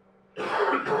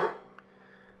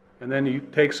 And then you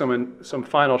take some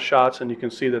final shots and you can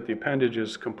see that the appendage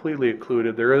is completely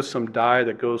occluded. There is some dye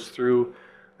that goes through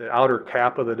the outer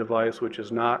cap of the device, which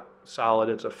is not solid,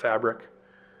 it's a fabric.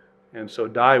 And so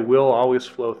dye will always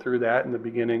flow through that in the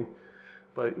beginning,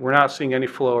 but we're not seeing any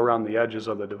flow around the edges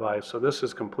of the device. So this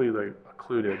is completely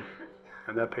occluded,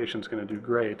 and that patient's going to do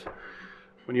great.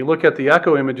 When you look at the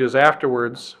echo images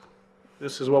afterwards,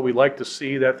 this is what we like to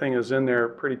see. That thing is in there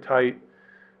pretty tight.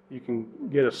 You can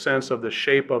get a sense of the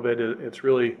shape of it. It's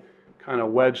really kind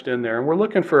of wedged in there. And we're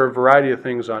looking for a variety of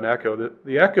things on echo.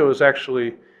 The echo is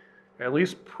actually at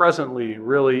least presently,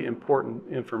 really important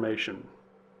information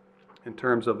in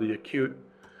terms of the acute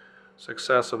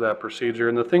success of that procedure.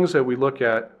 And the things that we look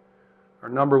at are,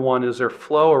 number one, is there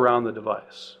flow around the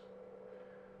device?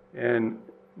 And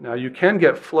now you can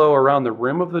get flow around the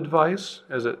rim of the device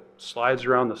as it slides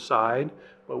around the side,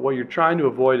 but what you're trying to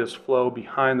avoid is flow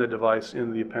behind the device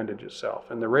in the appendage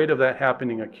itself. And the rate of that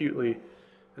happening acutely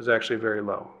is actually very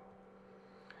low.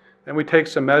 Then we take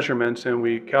some measurements and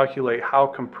we calculate how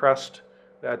compressed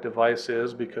that device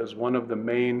is, because one of the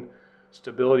main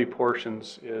stability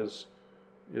portions is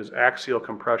axial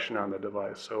compression on the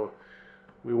device. So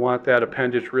we want that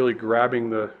appendage really grabbing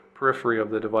the periphery of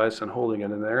the device and holding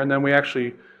it in there. And then we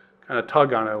actually kind of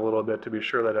tug on it a little bit to be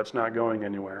sure that it's not going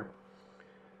anywhere.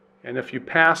 And if you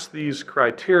pass these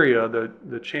criteria,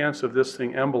 the chance of this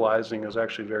thing embolizing is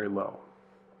actually very low.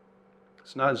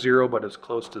 It's not zero, but it's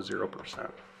close to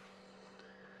 0%.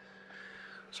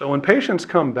 So when patients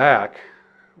come back,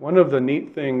 one of the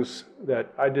neat things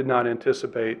that I did not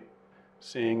anticipate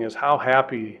seeing is how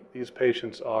happy these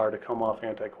patients are to come off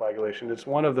anticoagulation. It's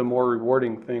one of the more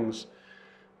rewarding things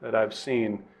that I've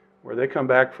seen, where they come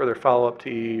back for their follow-up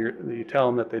TE, you tell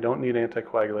them that they don't need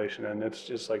anticoagulation, and it's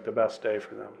just like the best day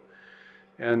for them.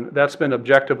 And that's been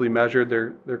objectively measured.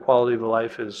 Their quality of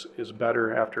life is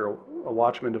better after a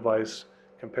Watchman device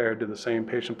compared to the same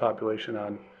patient population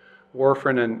on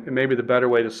warfarin. And maybe the better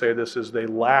way to say this is they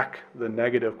lack the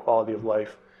negative quality of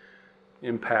life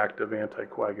impact of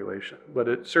anticoagulation. But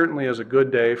it certainly is a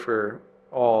good day for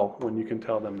all when you can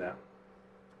tell them that.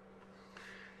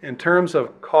 In terms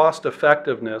of cost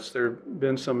effectiveness, there have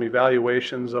been some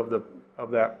evaluations of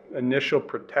that initial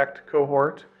PROTECT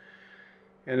cohort.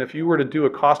 And if you were to do a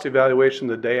cost evaluation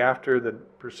the day after the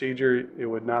procedure, it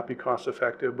would not be cost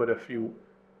effective. But if you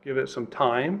give it some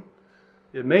time,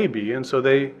 it may be. And so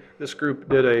this group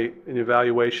did an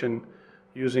evaluation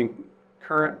using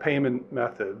current payment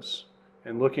methods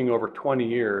and looking over 20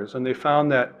 years. And they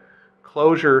found that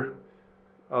closure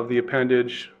of the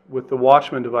appendage with the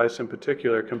Watchman device in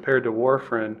particular compared to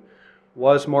warfarin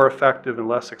was more effective and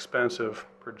less expensive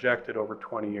projected over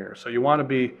 20 years. So you want to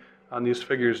be, on these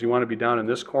figures, you want to be down in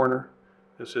this corner.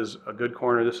 This is a good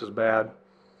corner, this is bad.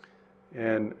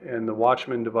 And the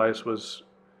Watchman device was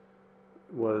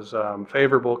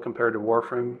favorable compared to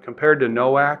warfarin. Compared to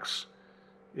NOACs,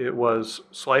 it was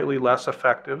slightly less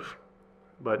effective,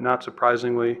 but not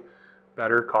surprisingly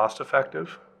better cost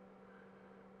effective.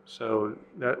 So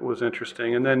that was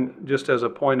interesting. And then just as a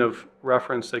point of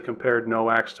reference, they compared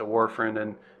NOACs to warfarin,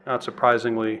 and not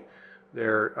surprisingly,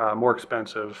 they're more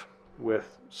expensive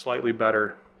with slightly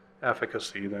better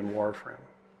efficacy than warfarin.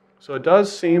 So it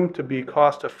does seem to be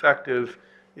cost effective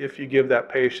if you give that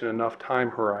patient enough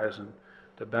time horizon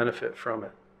to benefit from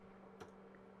it.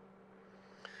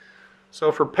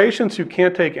 So for patients who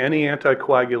can't take any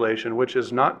anticoagulation, which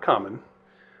is not common,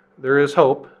 there is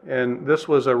hope. And this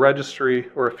was a registry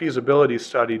or a feasibility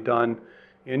study done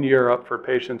in Europe for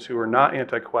patients who were not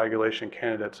anticoagulation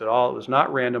candidates at all. It was not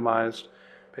randomized.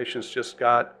 Patients just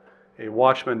got a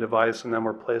Watchman device and then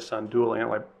were placed on dual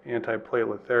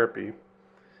antiplatelet therapy.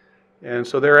 And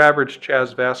so their average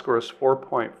CHA2DS2-VASc score is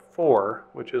 4.4,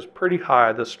 which is pretty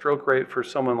high. The stroke rate for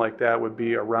someone like that would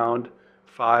be around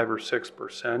 5 or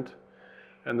 6%.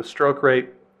 And the stroke rate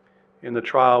in the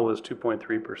trial was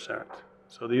 2.3%.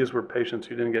 So these were patients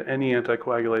who didn't get any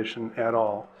anticoagulation at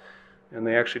all, and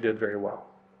they actually did very well.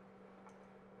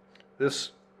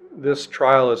 This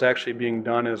trial is actually being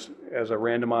done as a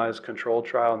randomized controlled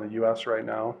trial in the US right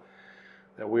now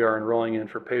that we are enrolling in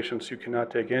for patients who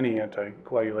cannot take any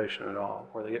anticoagulation at all,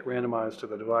 where they get randomized to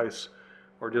the device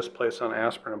or just placed on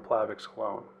aspirin and Plavix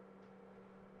alone.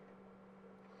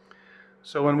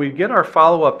 So when we get our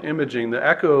follow-up imaging,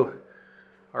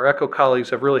 our echo colleagues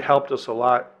have really helped us a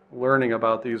lot learning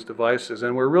about these devices,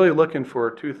 and we're really looking for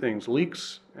two things: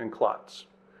 leaks and clots.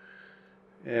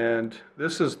 And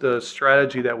this is the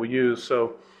strategy that we use.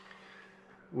 So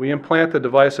we implant the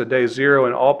device at day 0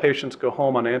 and all patients go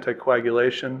home on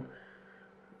anticoagulation.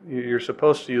 You're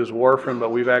supposed to use warfarin,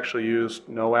 but we've actually used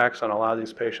NOACs on a lot of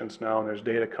these patients now, and there's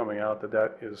data coming out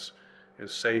that is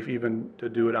safe even to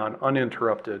do it on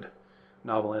uninterrupted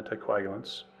novel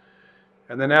anticoagulants.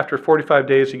 And then after 45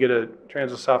 days, you get a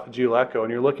transesophageal echo,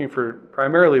 and you're looking for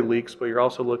primarily leaks, but you're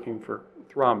also looking for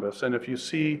thrombus. And if you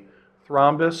see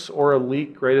thrombus or a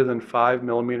leak greater than 5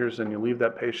 millimeters, then you leave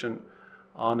that patient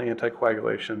on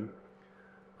anticoagulation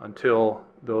until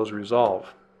those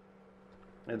resolve.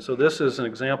 And so this is an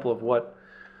example of what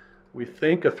we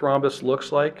think a thrombus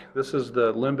looks like. This is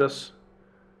the limbus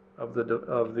of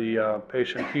the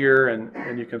patient here,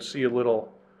 and you can see a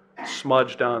little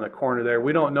smudge down in the corner there.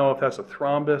 We don't know if that's a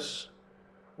thrombus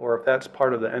or if that's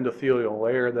part of the endothelial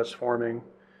layer that's forming.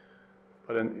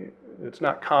 But it's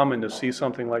not common to see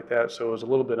something like that, so it was a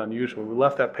little bit unusual. We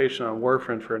left that patient on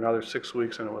warfarin for another 6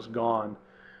 weeks and it was gone,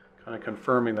 kind of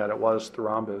confirming that it was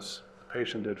thrombus. The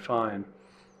patient did fine.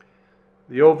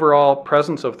 The overall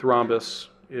presence of thrombus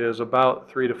is about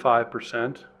 3 to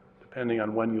 5%, depending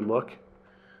on when you look.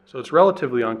 So it's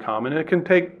relatively uncommon, and it can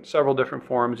take several different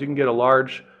forms. You can get a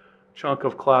large chunk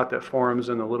of clot that forms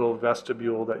in the little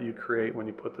vestibule that you create when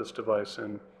you put this device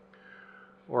in.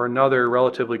 Or another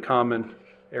relatively common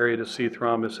area to see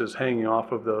thrombus is hanging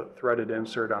off of the threaded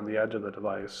insert on the edge of the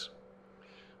device.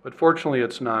 But fortunately,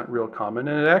 it's not real common.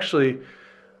 And it actually,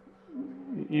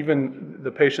 even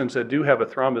the patients that do have a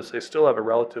thrombus, they still have a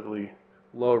relatively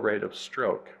low rate of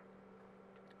stroke.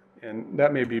 And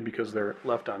that may be because they're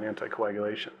left on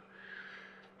anticoagulation.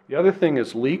 The other thing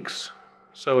is leaks.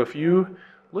 So if you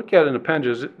look at an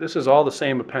appendage, this is all the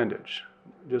same appendage.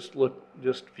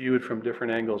 Just viewed from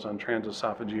different angles on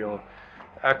transesophageal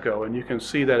echo, and you can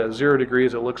see that at 0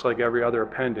 degrees it looks like every other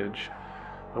appendage,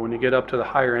 but when you get up to the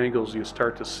higher angles you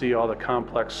start to see all the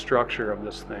complex structure of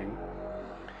this thing,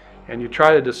 and you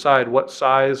try to decide what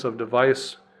size of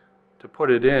device to put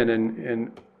it in,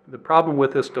 and the problem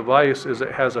with this device is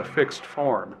it has a fixed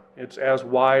form. It's as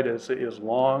wide as it is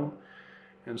long,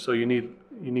 and so you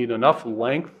need enough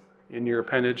length in your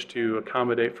appendage to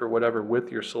accommodate for whatever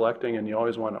width you're selecting, and you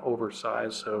always want to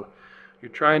oversize. So you're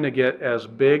trying to get as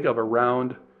big of a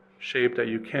round shape that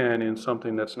you can in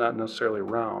something that's not necessarily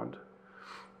round.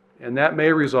 And that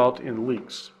may result in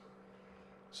leaks.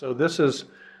 So this is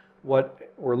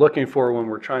what we're looking for when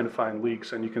we're trying to find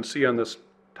leaks. And you can see on this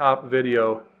top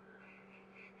video,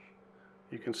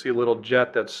 you can see a little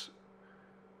jet that's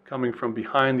coming from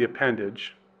behind the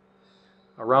appendage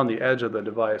around the edge of the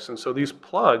device. And so these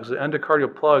plugs, the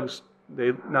endocardial plugs,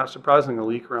 they not surprisingly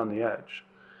leak around the edge.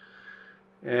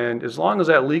 And as long as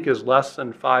that leak is less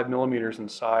than 5 millimeters in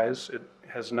size, it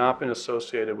has not been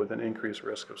associated with an increased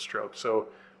risk of stroke. So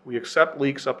we accept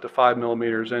leaks up to 5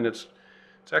 millimeters, and it's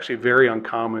actually very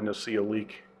uncommon to see a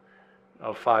leak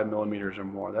of 5 millimeters or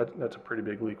more. That's a pretty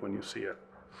big leak when you see it.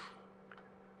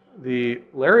 The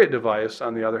lariat device,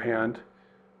 on the other hand,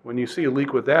 when you see a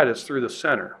leak with that, it's through the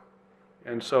center.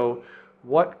 And so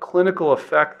what clinical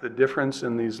effect the difference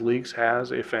in these leaks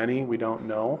has, if any, we don't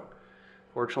know.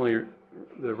 Fortunately,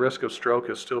 the risk of stroke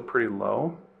is still pretty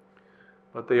low,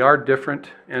 but they are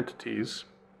different entities.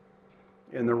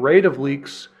 And the rate of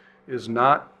leaks is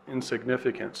not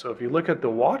insignificant. So if you look at the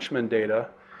Watchman data,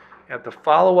 at the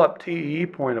follow-up TEE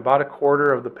point, about a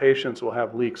quarter of the patients will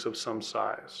have leaks of some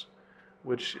size,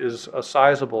 which is a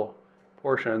sizable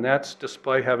portion, and that's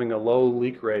despite having a low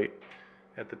leak rate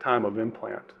at the time of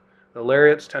implant. The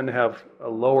lariats tend to have a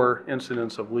lower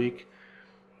incidence of leak,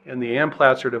 and the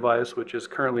Amplatzer device, which is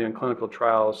currently in clinical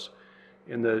trials,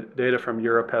 in the data from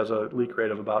Europe, has a leak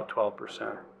rate of about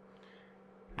 12%.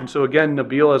 And so again,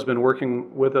 Nabil has been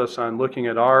working with us on looking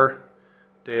at our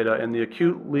data, and the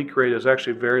acute leak rate is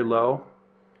actually very low.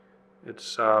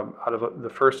 It's out of the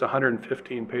first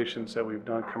 115 patients that we've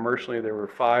done commercially, there were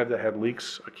 5 that had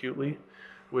leaks acutely,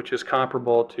 which is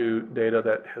comparable to data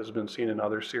that has been seen in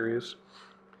other series.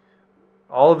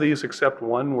 All of these except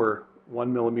one were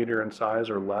 1 millimeter in size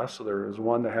or less, so there was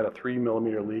one that had a 3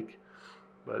 millimeter leak,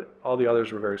 but all the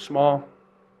others were very small.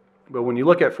 But when you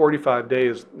look at 45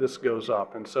 days, this goes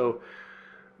up, and so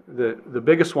the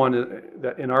biggest one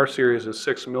that in our series is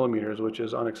 6 millimeters, which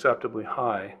is unacceptably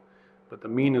high, but the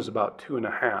mean is about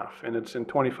 2.5, and it's in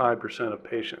 25% of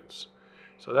patients.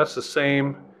 So that's the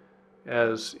same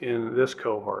as in this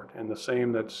cohort, and the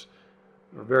same that's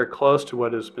very close to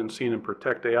what has been seen in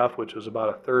PROTECT AF, which is about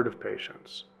a third of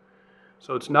patients.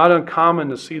 So it's not uncommon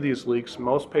to see these leaks.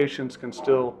 Most patients can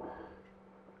still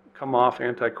come off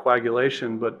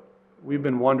anticoagulation, but we've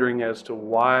been wondering as to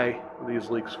why these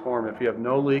leaks form. If you have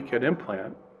no leak at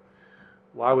implant,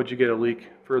 why would you get a leak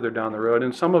further down the road?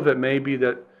 And some of it may be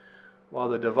that while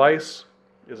the device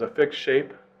is a fixed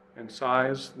shape and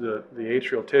size, the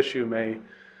atrial tissue may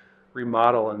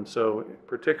remodel, and so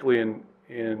particularly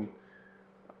in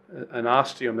an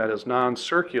ostium that is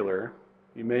non-circular,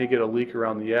 you may get a leak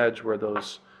around the edge where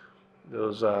those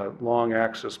long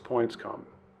axis points come.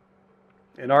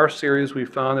 In our series, we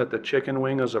found that the chicken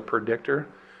wing is a predictor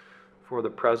for the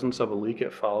presence of a leak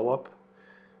at follow-up,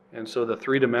 and so the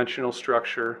three-dimensional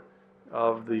structure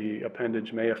of the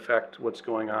appendage may affect what's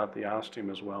going on at the ostium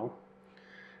as well.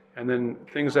 And then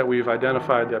things that we've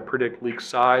identified that predict leak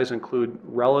size include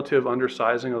relative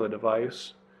undersizing of the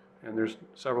device, and there's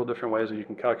several different ways that you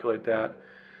can calculate that.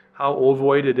 How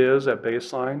ovoid it is at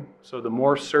baseline, so the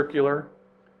more circular,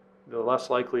 the less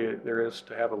likely there is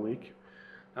to have a leak.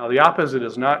 Now, the opposite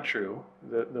is not true.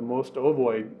 The most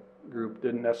ovoid group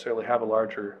didn't necessarily have a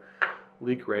larger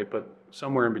leak rate, but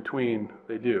somewhere in between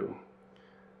they do.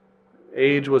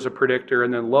 Age was a predictor,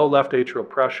 and then low left atrial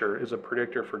pressure is a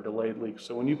predictor for delayed leaks.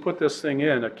 So when you put this thing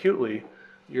in acutely,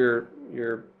 you're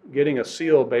getting a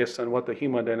seal based on what the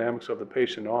hemodynamics of the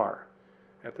patient are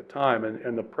at the time,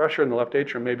 and the pressure in the left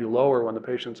atrium may be lower when the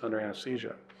patient's under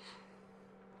anesthesia.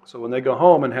 So when they go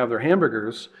home and have their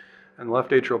hamburgers and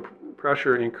left atrial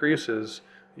pressure increases,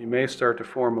 you may start to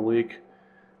form a leak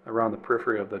around the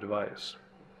periphery of the device.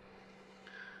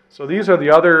 So these are the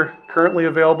other currently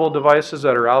available devices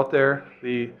that are out there.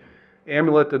 The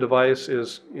Amulet, the device,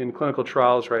 is in clinical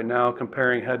trials right now,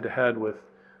 comparing head-to-head with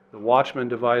the Watchman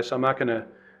device. I'm not going to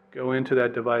go into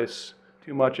that device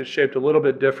too much. It's shaped a little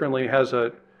bit differently. It has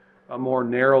a more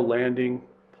narrow landing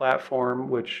platform,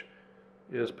 which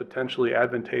is potentially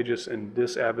advantageous and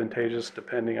disadvantageous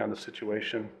depending on the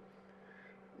situation.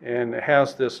 And it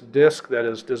has this disc that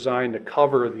is designed to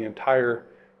cover the entire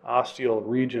osteal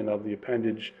region of the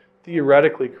appendage,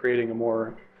 theoretically creating a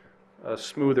more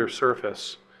smoother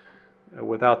surface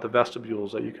without the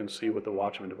vestibules that you can see with the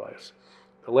Watchman device.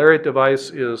 The Lariat device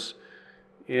is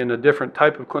in a different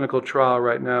type of clinical trial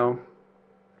right now,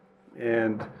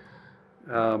 and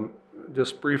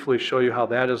just briefly show you how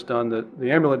that is done.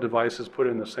 The Amulet device is put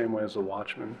in the same way as the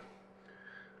Watchman.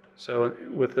 So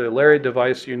with the Lariat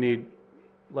device, you need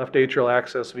left atrial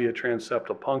access via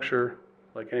transeptal puncture,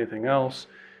 like anything else,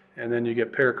 and then you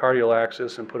get pericardial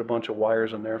access and put a bunch of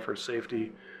wires in there for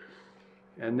safety.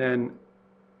 And then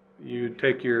you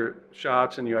take your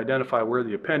shots and you identify where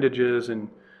the appendage is, and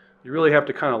you really have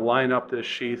to kind of line up this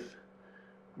sheath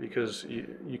because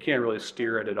you can't really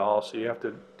steer it at all. So you have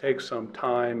to take some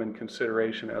time and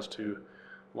consideration as to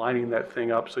lining that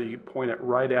thing up so you point it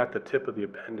right at the tip of the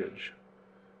appendage.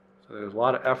 So there's a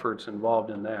lot of efforts involved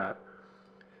in that.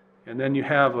 And then you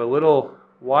have a little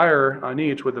wire on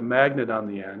each with a magnet on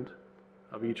the end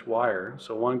of each wire.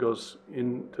 So one goes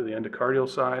into the endocardial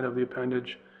side of the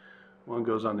appendage, one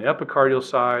goes on the epicardial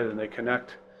side, and they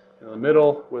connect in the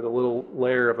middle with a little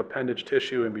layer of appendage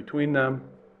tissue in between them.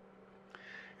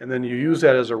 And then you use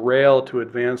that as a rail to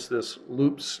advance this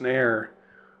loop snare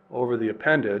over the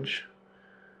appendage.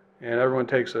 And everyone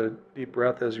takes a deep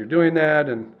breath as you're doing that,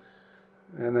 and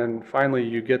then finally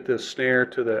you get this snare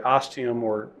to the ostium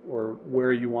or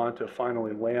where you want to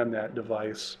finally land that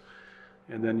device.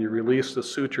 And then you release the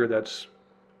suture that's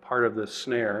part of this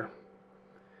snare.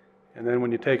 And then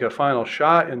when you take a final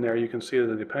shot in there, you can see that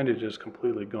the appendage is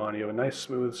completely gone. You have a nice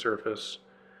smooth surface.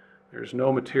 There's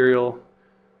no material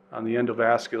on the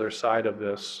endovascular side of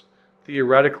this.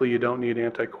 Theoretically, you don't need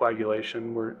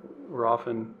anticoagulation. We're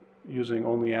often using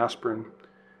only aspirin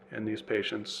in these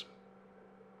patients.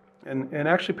 And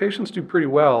actually, patients do pretty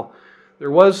well. There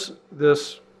was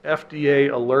this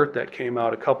FDA alert that came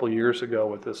out a couple years ago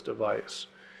with this device.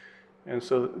 And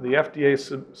so the FDA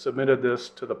submitted this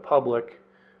to the public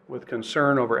with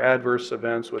concern over adverse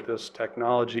events with this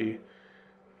technology.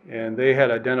 And they had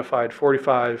identified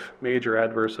 45 major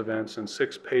adverse events, and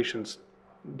 6 patients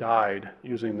died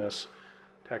using this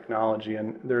technology.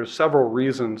 And there's several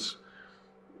reasons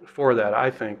for that, I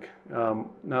think,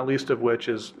 not least of which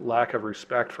is lack of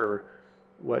respect for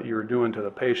what you were doing to the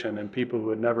patient, and people who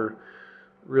had never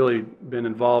really been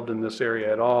involved in this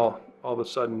area at all of a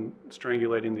sudden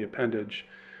strangulating the appendage.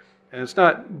 And it's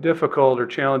not difficult or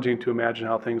challenging to imagine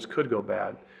how things could go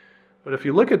bad. But if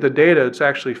you look at the data, it's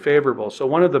actually favorable. So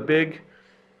one of the big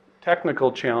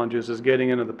technical challenges is getting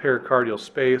into the pericardial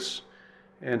space.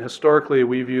 And historically,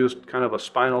 we've used kind of a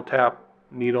spinal tap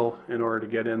needle in order to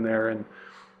get in there. And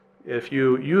if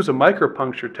you use a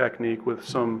micropuncture technique with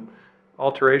some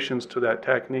alterations to that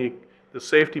technique, the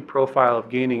safety profile of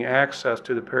gaining access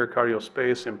to the pericardial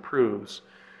space improves.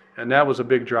 And that was a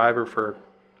big driver for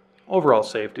overall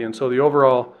safety. And so the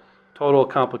overall total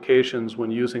complications when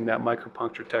using that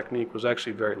micropuncture technique was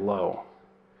actually very low.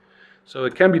 So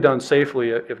it can be done safely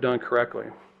if done correctly.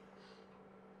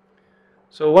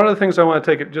 So one of the things I want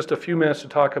to take just a few minutes to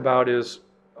talk about is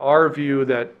our view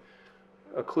that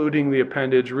occluding the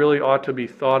appendage really ought to be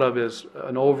thought of as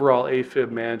an overall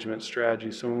AFib management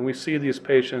strategy. So when we see these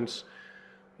patients,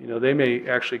 you know, they may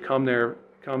actually come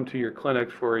to your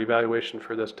clinic for evaluation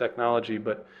for this technology,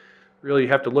 but really you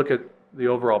have to look at the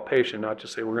overall patient, not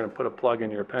just say we're going to put a plug in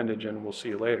your appendage and we'll see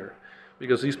you later.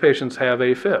 Because these patients have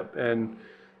AFib, and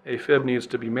AFib needs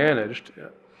to be managed.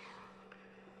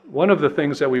 One of the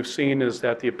things that we've seen is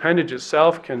that the appendage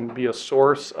itself can be a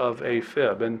source of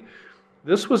AFib, and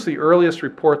this was the earliest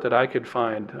report that I could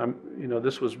find. You know,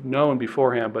 this was known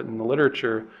beforehand, but in the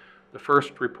literature, the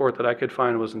first report that I could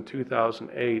find was in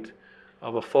 2008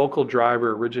 of a focal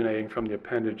driver originating from the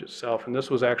appendage itself. And this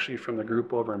was actually from the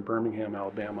group over in Birmingham,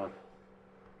 Alabama.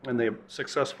 And they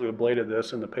successfully ablated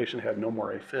this, and the patient had no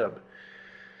more AFib.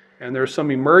 And there's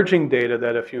some emerging data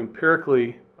that if you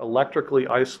empirically electrically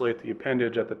isolate the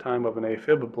appendage at the time of an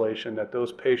AFib ablation, that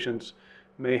those patients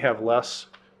may have less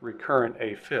recurrent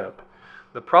AFib.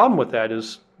 The problem with that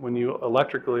is when you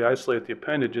electrically isolate the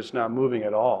appendage, it's not moving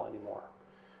at all anymore.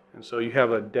 And so you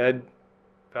have a dead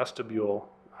vestibule,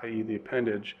 i.e. the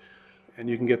appendage, and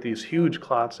you can get these huge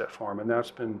clots that form, and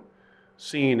that's been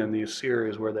seen in these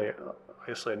series where they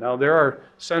isolate. Now there are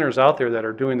centers out there that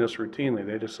are doing this routinely.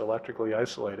 They just electrically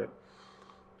isolate it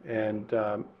and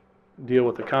deal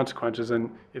with the consequences. And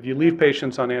if you leave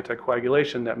patients on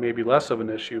anticoagulation, that may be less of an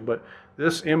issue, but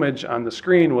this image on the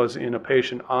screen was in a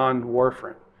patient on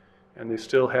warfarin, and they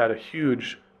still had a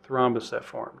huge thrombus that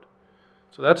formed.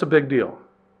 So that's a big deal.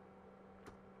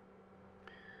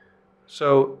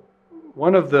 So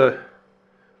one of the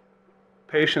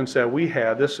patients that we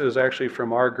had, this is actually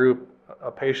from our group,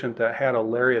 a patient that had a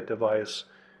lariat device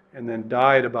and then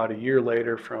died about a year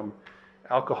later from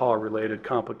alcohol-related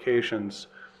complications.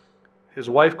 His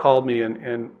wife called me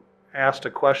and asked a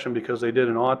question because they did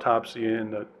an autopsy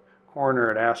and the coroner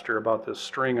had asked her about this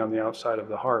string on the outside of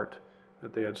the heart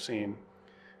that they had seen.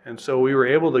 And so we were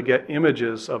able to get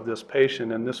images of this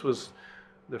patient, and this was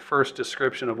the first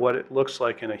description of what it looks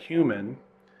like in a human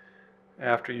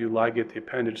after you ligate the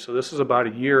appendage. So this is about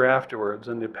a year afterwards,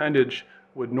 and the appendage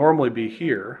would normally be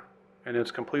here, and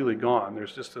it's completely gone.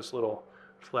 There's just this little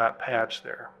flat patch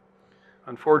there.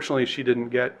 Unfortunately, she didn't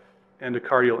get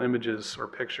endocardial images or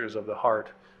pictures of the heart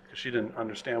because she didn't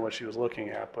understand what she was looking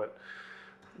at,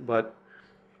 but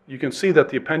you can see that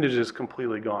the appendage is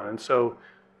completely gone. And so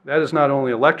that is not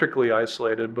only electrically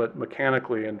isolated, but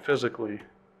mechanically and physically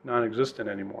non-existent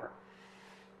anymore.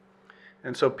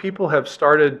 And so people have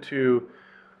started to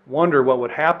wonder what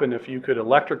would happen if you could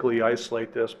electrically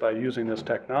isolate this by using this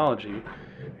technology,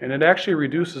 and it actually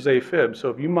reduces AFib. So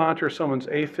if you monitor someone's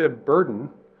AFib burden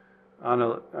on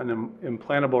an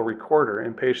implantable recorder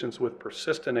in patients with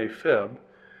persistent AFib,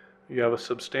 you have a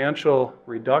substantial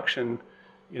reduction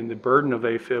in the burden of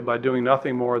AFib by doing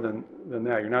nothing more than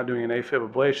that. You're not doing an AFib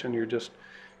ablation, you're just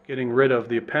getting rid of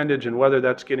the appendage, and whether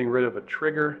that's getting rid of a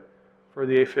trigger for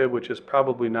the AFib, which is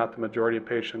probably not the majority of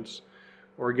patients,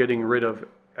 or getting rid of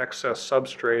excess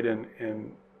substrate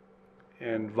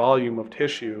and volume of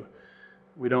tissue.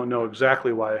 We don't know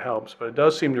exactly why it helps, but it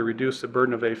does seem to reduce the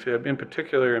burden of AFib, in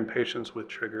particular in patients with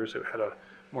triggers. It had a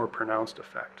more pronounced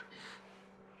effect.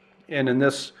 And in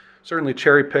this certainly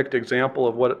cherry-picked example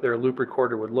of what their loop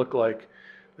recorder would look like,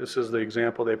 this is the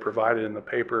example they provided in the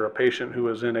paper. A patient who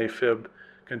was in AFib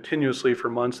continuously for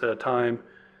months at a time,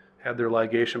 had their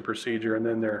ligation procedure, and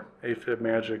then their AFib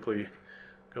magically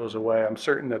goes away. I'm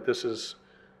certain that this is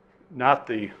not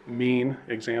the mean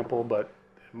example, but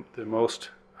the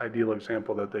most ideal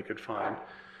example that they could find.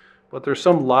 But there's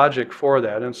some logic for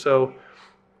that. And so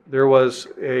there was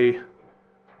a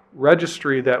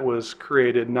registry that was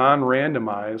created,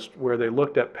 non-randomized, where they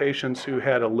looked at patients who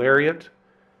had a lariat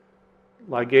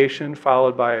ligation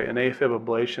followed by an AFib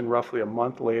ablation roughly a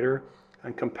month later,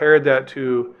 and compared that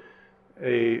to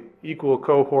an equal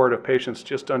cohort of patients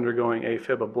just undergoing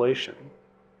AFib ablation.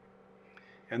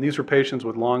 And these were patients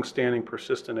with long-standing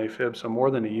persistent AFib, so more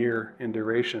than a year in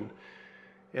duration.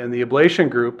 And the ablation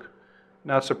group,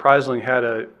 not surprisingly, had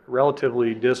a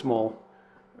relatively dismal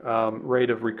rate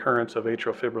of recurrence of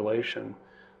atrial fibrillation.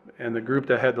 And the group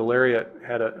that had the lariat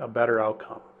had a better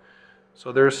outcome.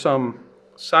 So there's some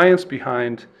science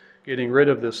behind getting rid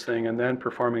of this thing and then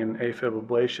performing an AFib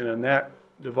ablation, and that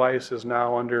device is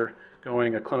now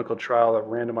undergoing a clinical trial, a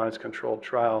randomized controlled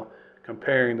trial,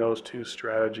 comparing those two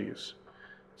strategies.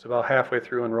 It's about halfway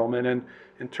through enrollment, and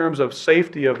in terms of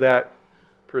safety of that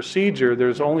procedure,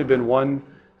 there's only been one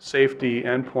safety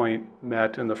endpoint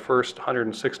met in the first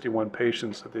 161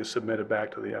 patients that they submitted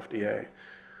back to the FDA.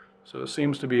 So it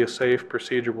seems to be a safe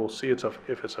procedure. We'll see if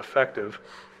it's effective.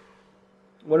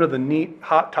 One of the neat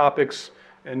hot topics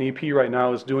in EP right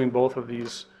now is doing both of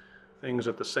these things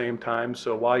at the same time.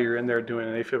 So while you're in there doing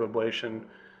an AFib ablation,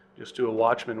 just do a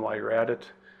Watchman while you're at it.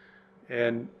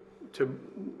 And to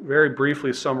very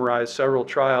briefly summarize several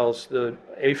trials, the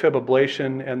AFib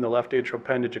ablation and the left atrial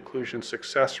appendage occlusion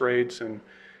success rates and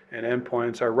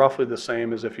endpoints are roughly the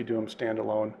same as if you do them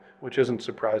standalone, which isn't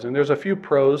surprising. There's a few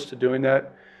pros to doing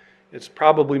that. It's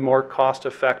probably more cost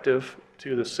effective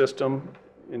to the system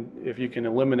if you can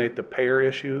eliminate the payer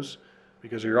issues,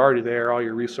 because you're already there, all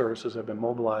your resources have been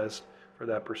mobilized for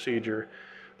that procedure.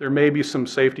 There may be some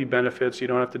safety benefits. You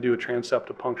don't have to do a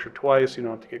transeptal puncture twice. You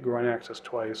don't have to get groin access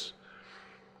twice.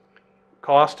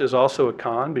 Cost is also a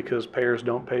con because payers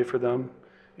don't pay for them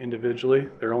individually.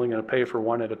 They're only going to pay for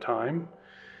one at a time.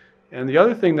 And the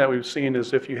other thing that we've seen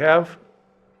is if you have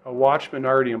a Watchman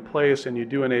already in place and you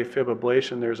do an AFib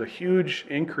ablation, there's a huge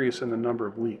increase in the number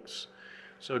of leaks.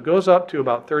 So it goes up to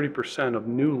about 30% of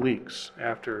new leaks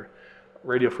after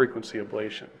radiofrequency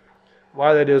ablation.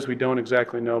 Why that is, we don't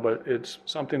exactly know, but it's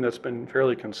something that's been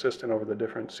fairly consistent over the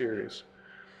different series.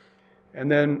 And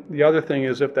then the other thing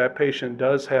is if that patient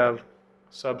does have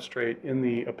substrate in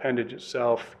the appendage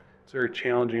itself, it's very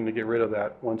challenging to get rid of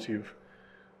that once you've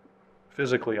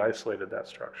physically isolated that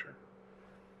structure.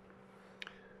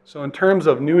 So in terms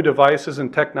of new devices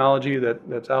and technology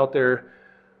that's out there,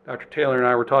 Dr. Taylor and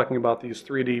I were talking about these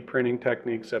 3D printing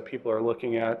techniques that people are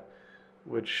looking at,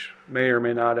 which may or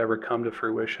may not ever come to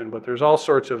fruition, but there's all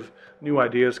sorts of new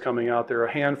ideas coming out there,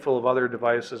 a handful of other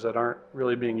devices that aren't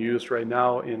really being used right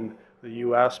now in the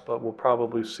US, but we'll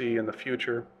probably see in the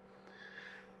future.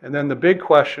 And then the big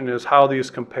question is how these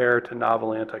compare to novel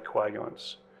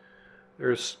anticoagulants.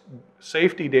 There's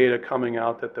safety data coming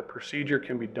out that the procedure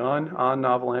can be done on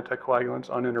novel anticoagulants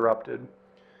uninterrupted,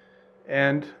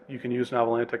 and you can use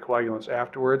novel anticoagulants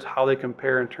afterwards. How they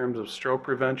compare in terms of stroke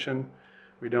prevention,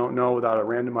 we don't know without a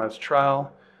randomized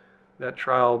trial. That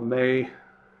trial may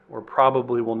or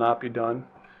probably will not be done,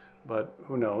 but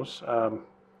who knows.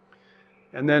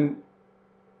 And then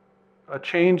a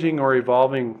changing or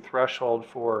evolving threshold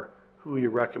for who you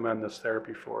recommend this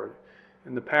therapy for.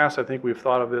 In the past, I think we've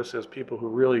thought of this as people who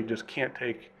really just can't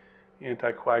take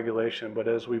anticoagulation, but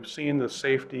as we've seen the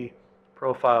safety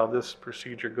profile of this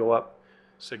procedure go up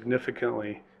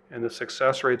significantly, and the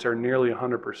success rates are nearly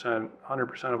 100%.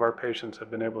 100% of our patients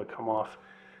have been able to come off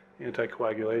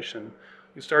anticoagulation.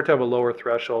 You start to have a lower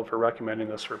threshold for recommending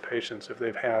this for patients if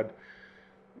they've had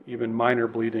even minor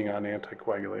bleeding on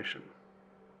anticoagulation.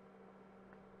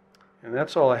 And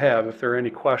that's all I have. If there are any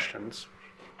questions.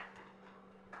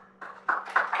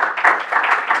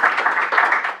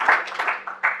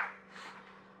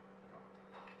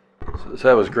 So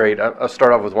that was great. I'll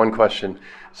start off with one question.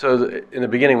 So in the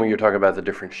beginning when you were talking about the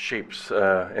different shapes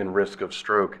and risk of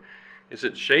stroke, is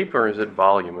it shape or is it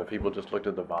volume? If people just looked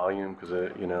at the volume, because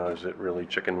is it really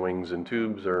chicken wings and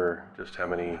tubes, or just how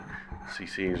many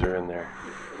cc's are in there?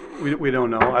 We don't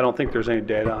know. I don't think there's any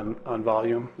data on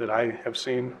volume that I have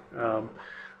seen.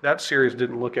 That series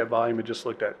didn't look at volume, it just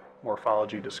looked at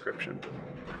morphology description.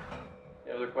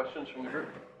 Any other questions from the group?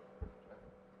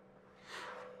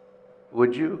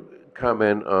 Would you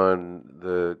comment on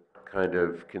the kind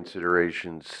of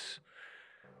considerations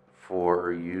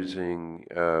for using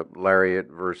lariat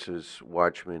versus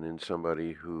Watchman in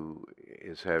somebody who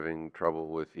is having trouble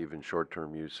with even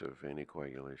short-term use of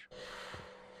anticoagulation?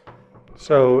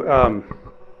 So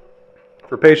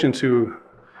for patients who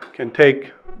can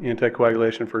take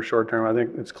anticoagulation for short term, I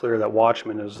think it's clear that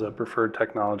Watchman is the preferred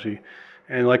technology.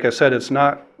 And like I said, it's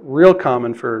not real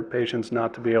common for patients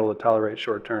not to be able to tolerate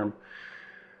short term.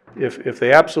 If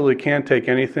they absolutely can't take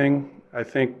anything, I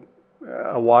think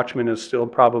a Watchman is still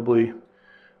probably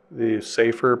the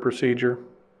safer procedure.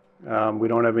 We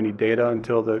don't have any data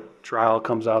until the trial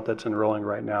comes out that's enrolling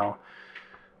right now.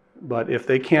 But if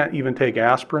they can't even take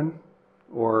aspirin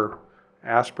or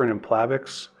aspirin and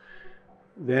Plavix,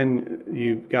 then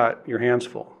you've got your hands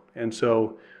full. And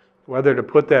so whether to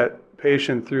put that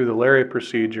patient through the lariat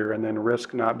procedure and then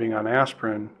risk not being on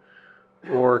aspirin,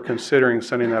 or considering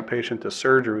sending that patient to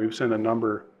surgery, we've sent a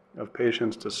number of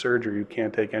patients to surgery who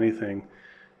can't take anything,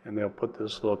 and they'll put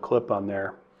this little clip on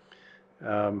there.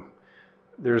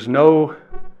 There's no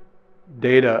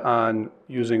data on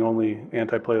using only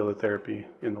antiplatelet therapy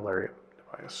in the lariat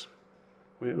device.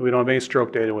 We don't have any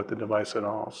stroke data with the device at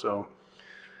all. So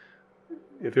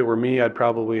if it were me, I'd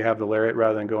probably have the lariat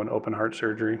rather than go in open heart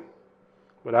surgery.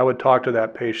 But I would talk to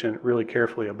that patient really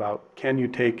carefully about, can you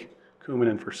take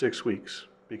Coumadin for 6 weeks?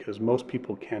 Because most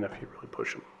people can if you really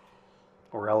push them,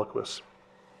 or Eliquis.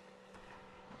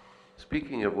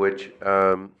 Speaking of which,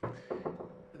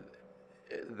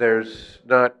 there's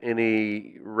not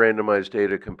any randomized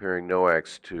data comparing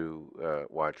NOACs to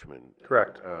Watchman.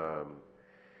 Correct.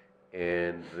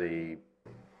 And the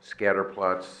scatter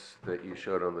plots that you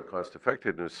showed on the cost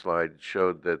effectiveness slide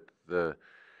showed that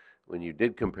when you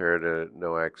did compare to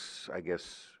NOACs, I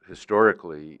guess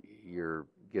historically you're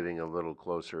getting a little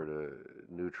closer to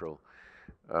neutral.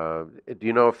 Do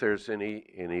you know if there's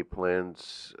any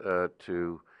plans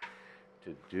to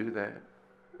do that?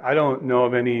 I don't know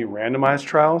of any randomized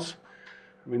trials.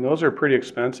 I mean, those are pretty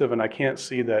expensive, and I can't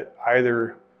see that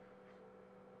either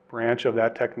branch of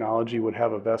that technology would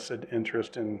have a vested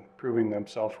interest in proving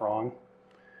themselves wrong,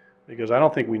 because I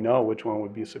don't think we know which one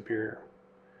would be superior.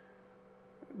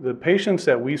 the patients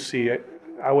that we see,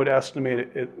 I would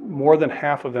estimate more than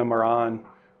half of them are on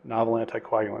novel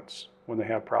anticoagulants when they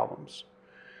have problems.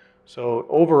 So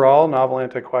overall, novel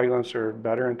anticoagulants are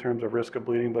better in terms of risk of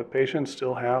bleeding, but patients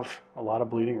still have a lot of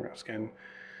bleeding risk. And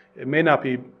it may not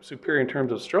be superior in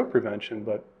terms of stroke prevention,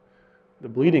 but the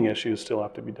bleeding issues still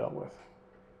have to be dealt with.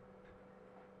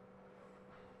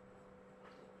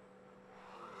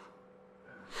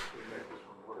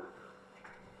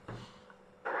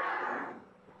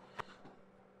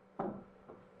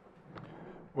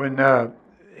 When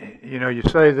you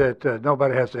say that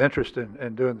nobody has the interest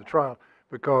in doing the trial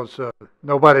because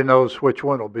nobody knows which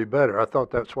one will be better. I thought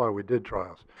that's why we did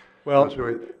trials. Well,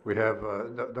 we have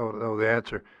don't know the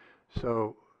answer.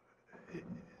 So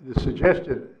the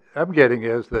suggestion I'm getting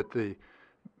is that the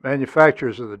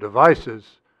manufacturers of the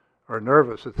devices are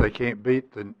nervous that they can't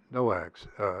beat the NOACs,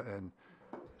 and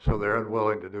so they're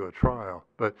unwilling to do a trial.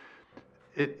 But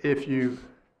if you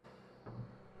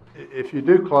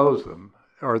do close them,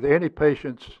 are there any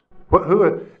patients?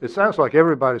 It sounds like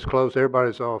everybody's closed,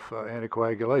 everybody's off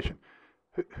anticoagulation.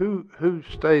 Who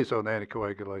stays on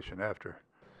anticoagulation after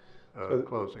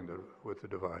closing with the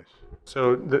device?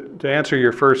 So to answer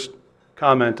your first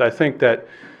comment, I think that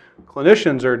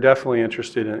clinicians are definitely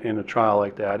interested in a trial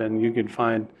like that, and you could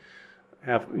find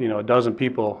a dozen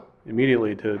people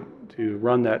immediately to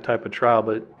run that type of trial,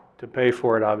 but to pay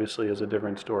for it obviously is a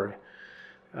different story.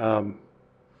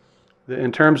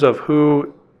 In terms of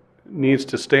who needs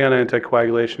to stay on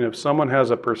anticoagulation, if someone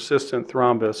has a persistent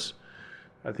thrombus,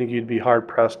 I think you'd be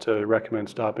hard-pressed to recommend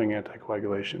stopping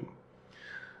anticoagulation.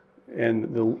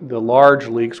 And the large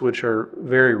leaks, which are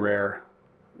very rare,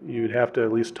 you'd have to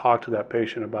at least talk to that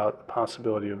patient about the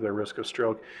possibility of their risk of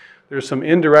stroke. There's some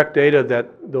indirect data that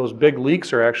those big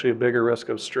leaks are actually a bigger risk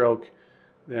of stroke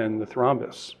than the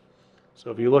thrombus. So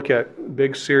if you look at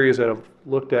big series that have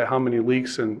looked at how many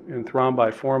leaks and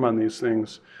thrombi form on these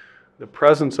things, the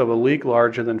presence of a leak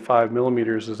larger than 5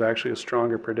 millimeters is actually a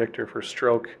stronger predictor for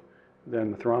stroke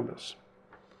than the thrombus.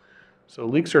 So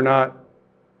leaks they're not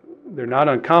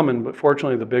uncommon, but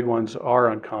fortunately the big ones are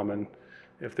uncommon.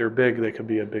 If they're big, they could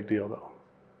be a big deal though.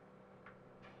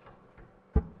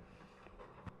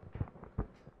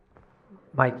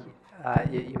 Mike,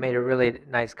 you made a really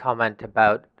nice comment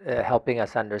about helping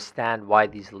us understand why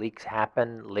these leaks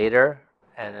happen later,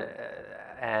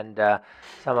 and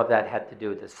some of that had to do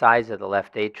with the size of the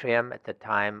left atrium at the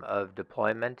time of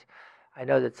deployment. I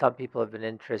know that some people have been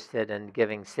interested in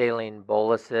giving saline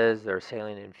boluses or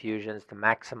saline infusions to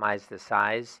maximize the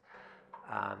size.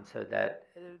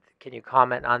 Can you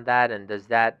comment on that? And does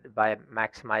that, by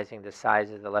maximizing the size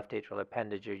of the left atrial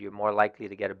appendage, are you more likely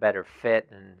to get a better fit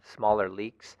and smaller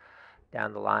leaks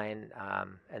down the line?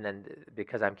 And then,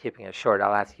 because I'm keeping it short,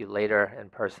 I'll ask you later in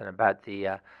person about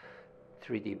the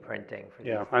 3D printing.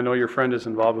 Yeah, I know your friend is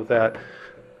involved with that,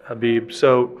 Habib.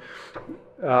 So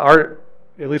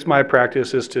at least my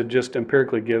practice is to just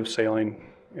empirically give saline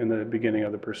in the beginning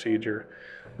of the procedure.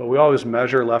 But we always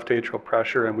measure left atrial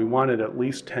pressure, and we want it at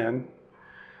least 10.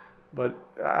 But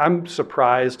I'm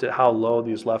surprised at how low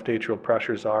these left atrial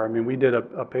pressures are. I mean, we did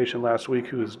a patient last week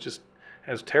who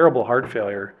has terrible heart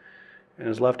failure, and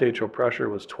his left atrial pressure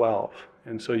was 12.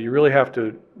 And so you really have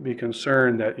to be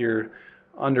concerned that you're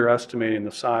underestimating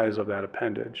the size of that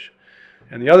appendage.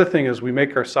 And the other thing is we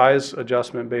make our size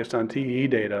adjustment based on TE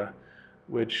data,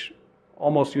 which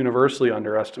almost universally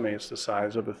underestimates the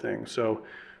size of a thing. So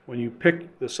when you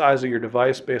pick the size of your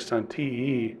device based on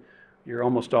TE, you're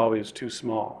almost always too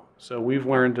small. So we've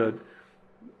learned to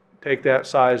take that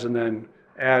size and then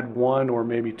add one or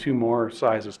maybe two more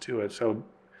sizes to it. So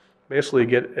basically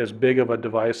get as big of a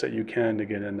device that you can to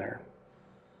get in there.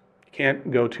 You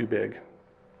can't go too big.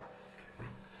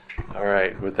 All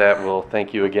right, with that, we'll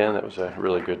thank you again. That was a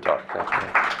really good talk. Thanks,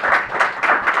 man.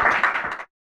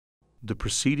 The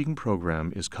preceding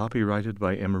program is copyrighted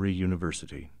by Emory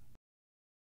University.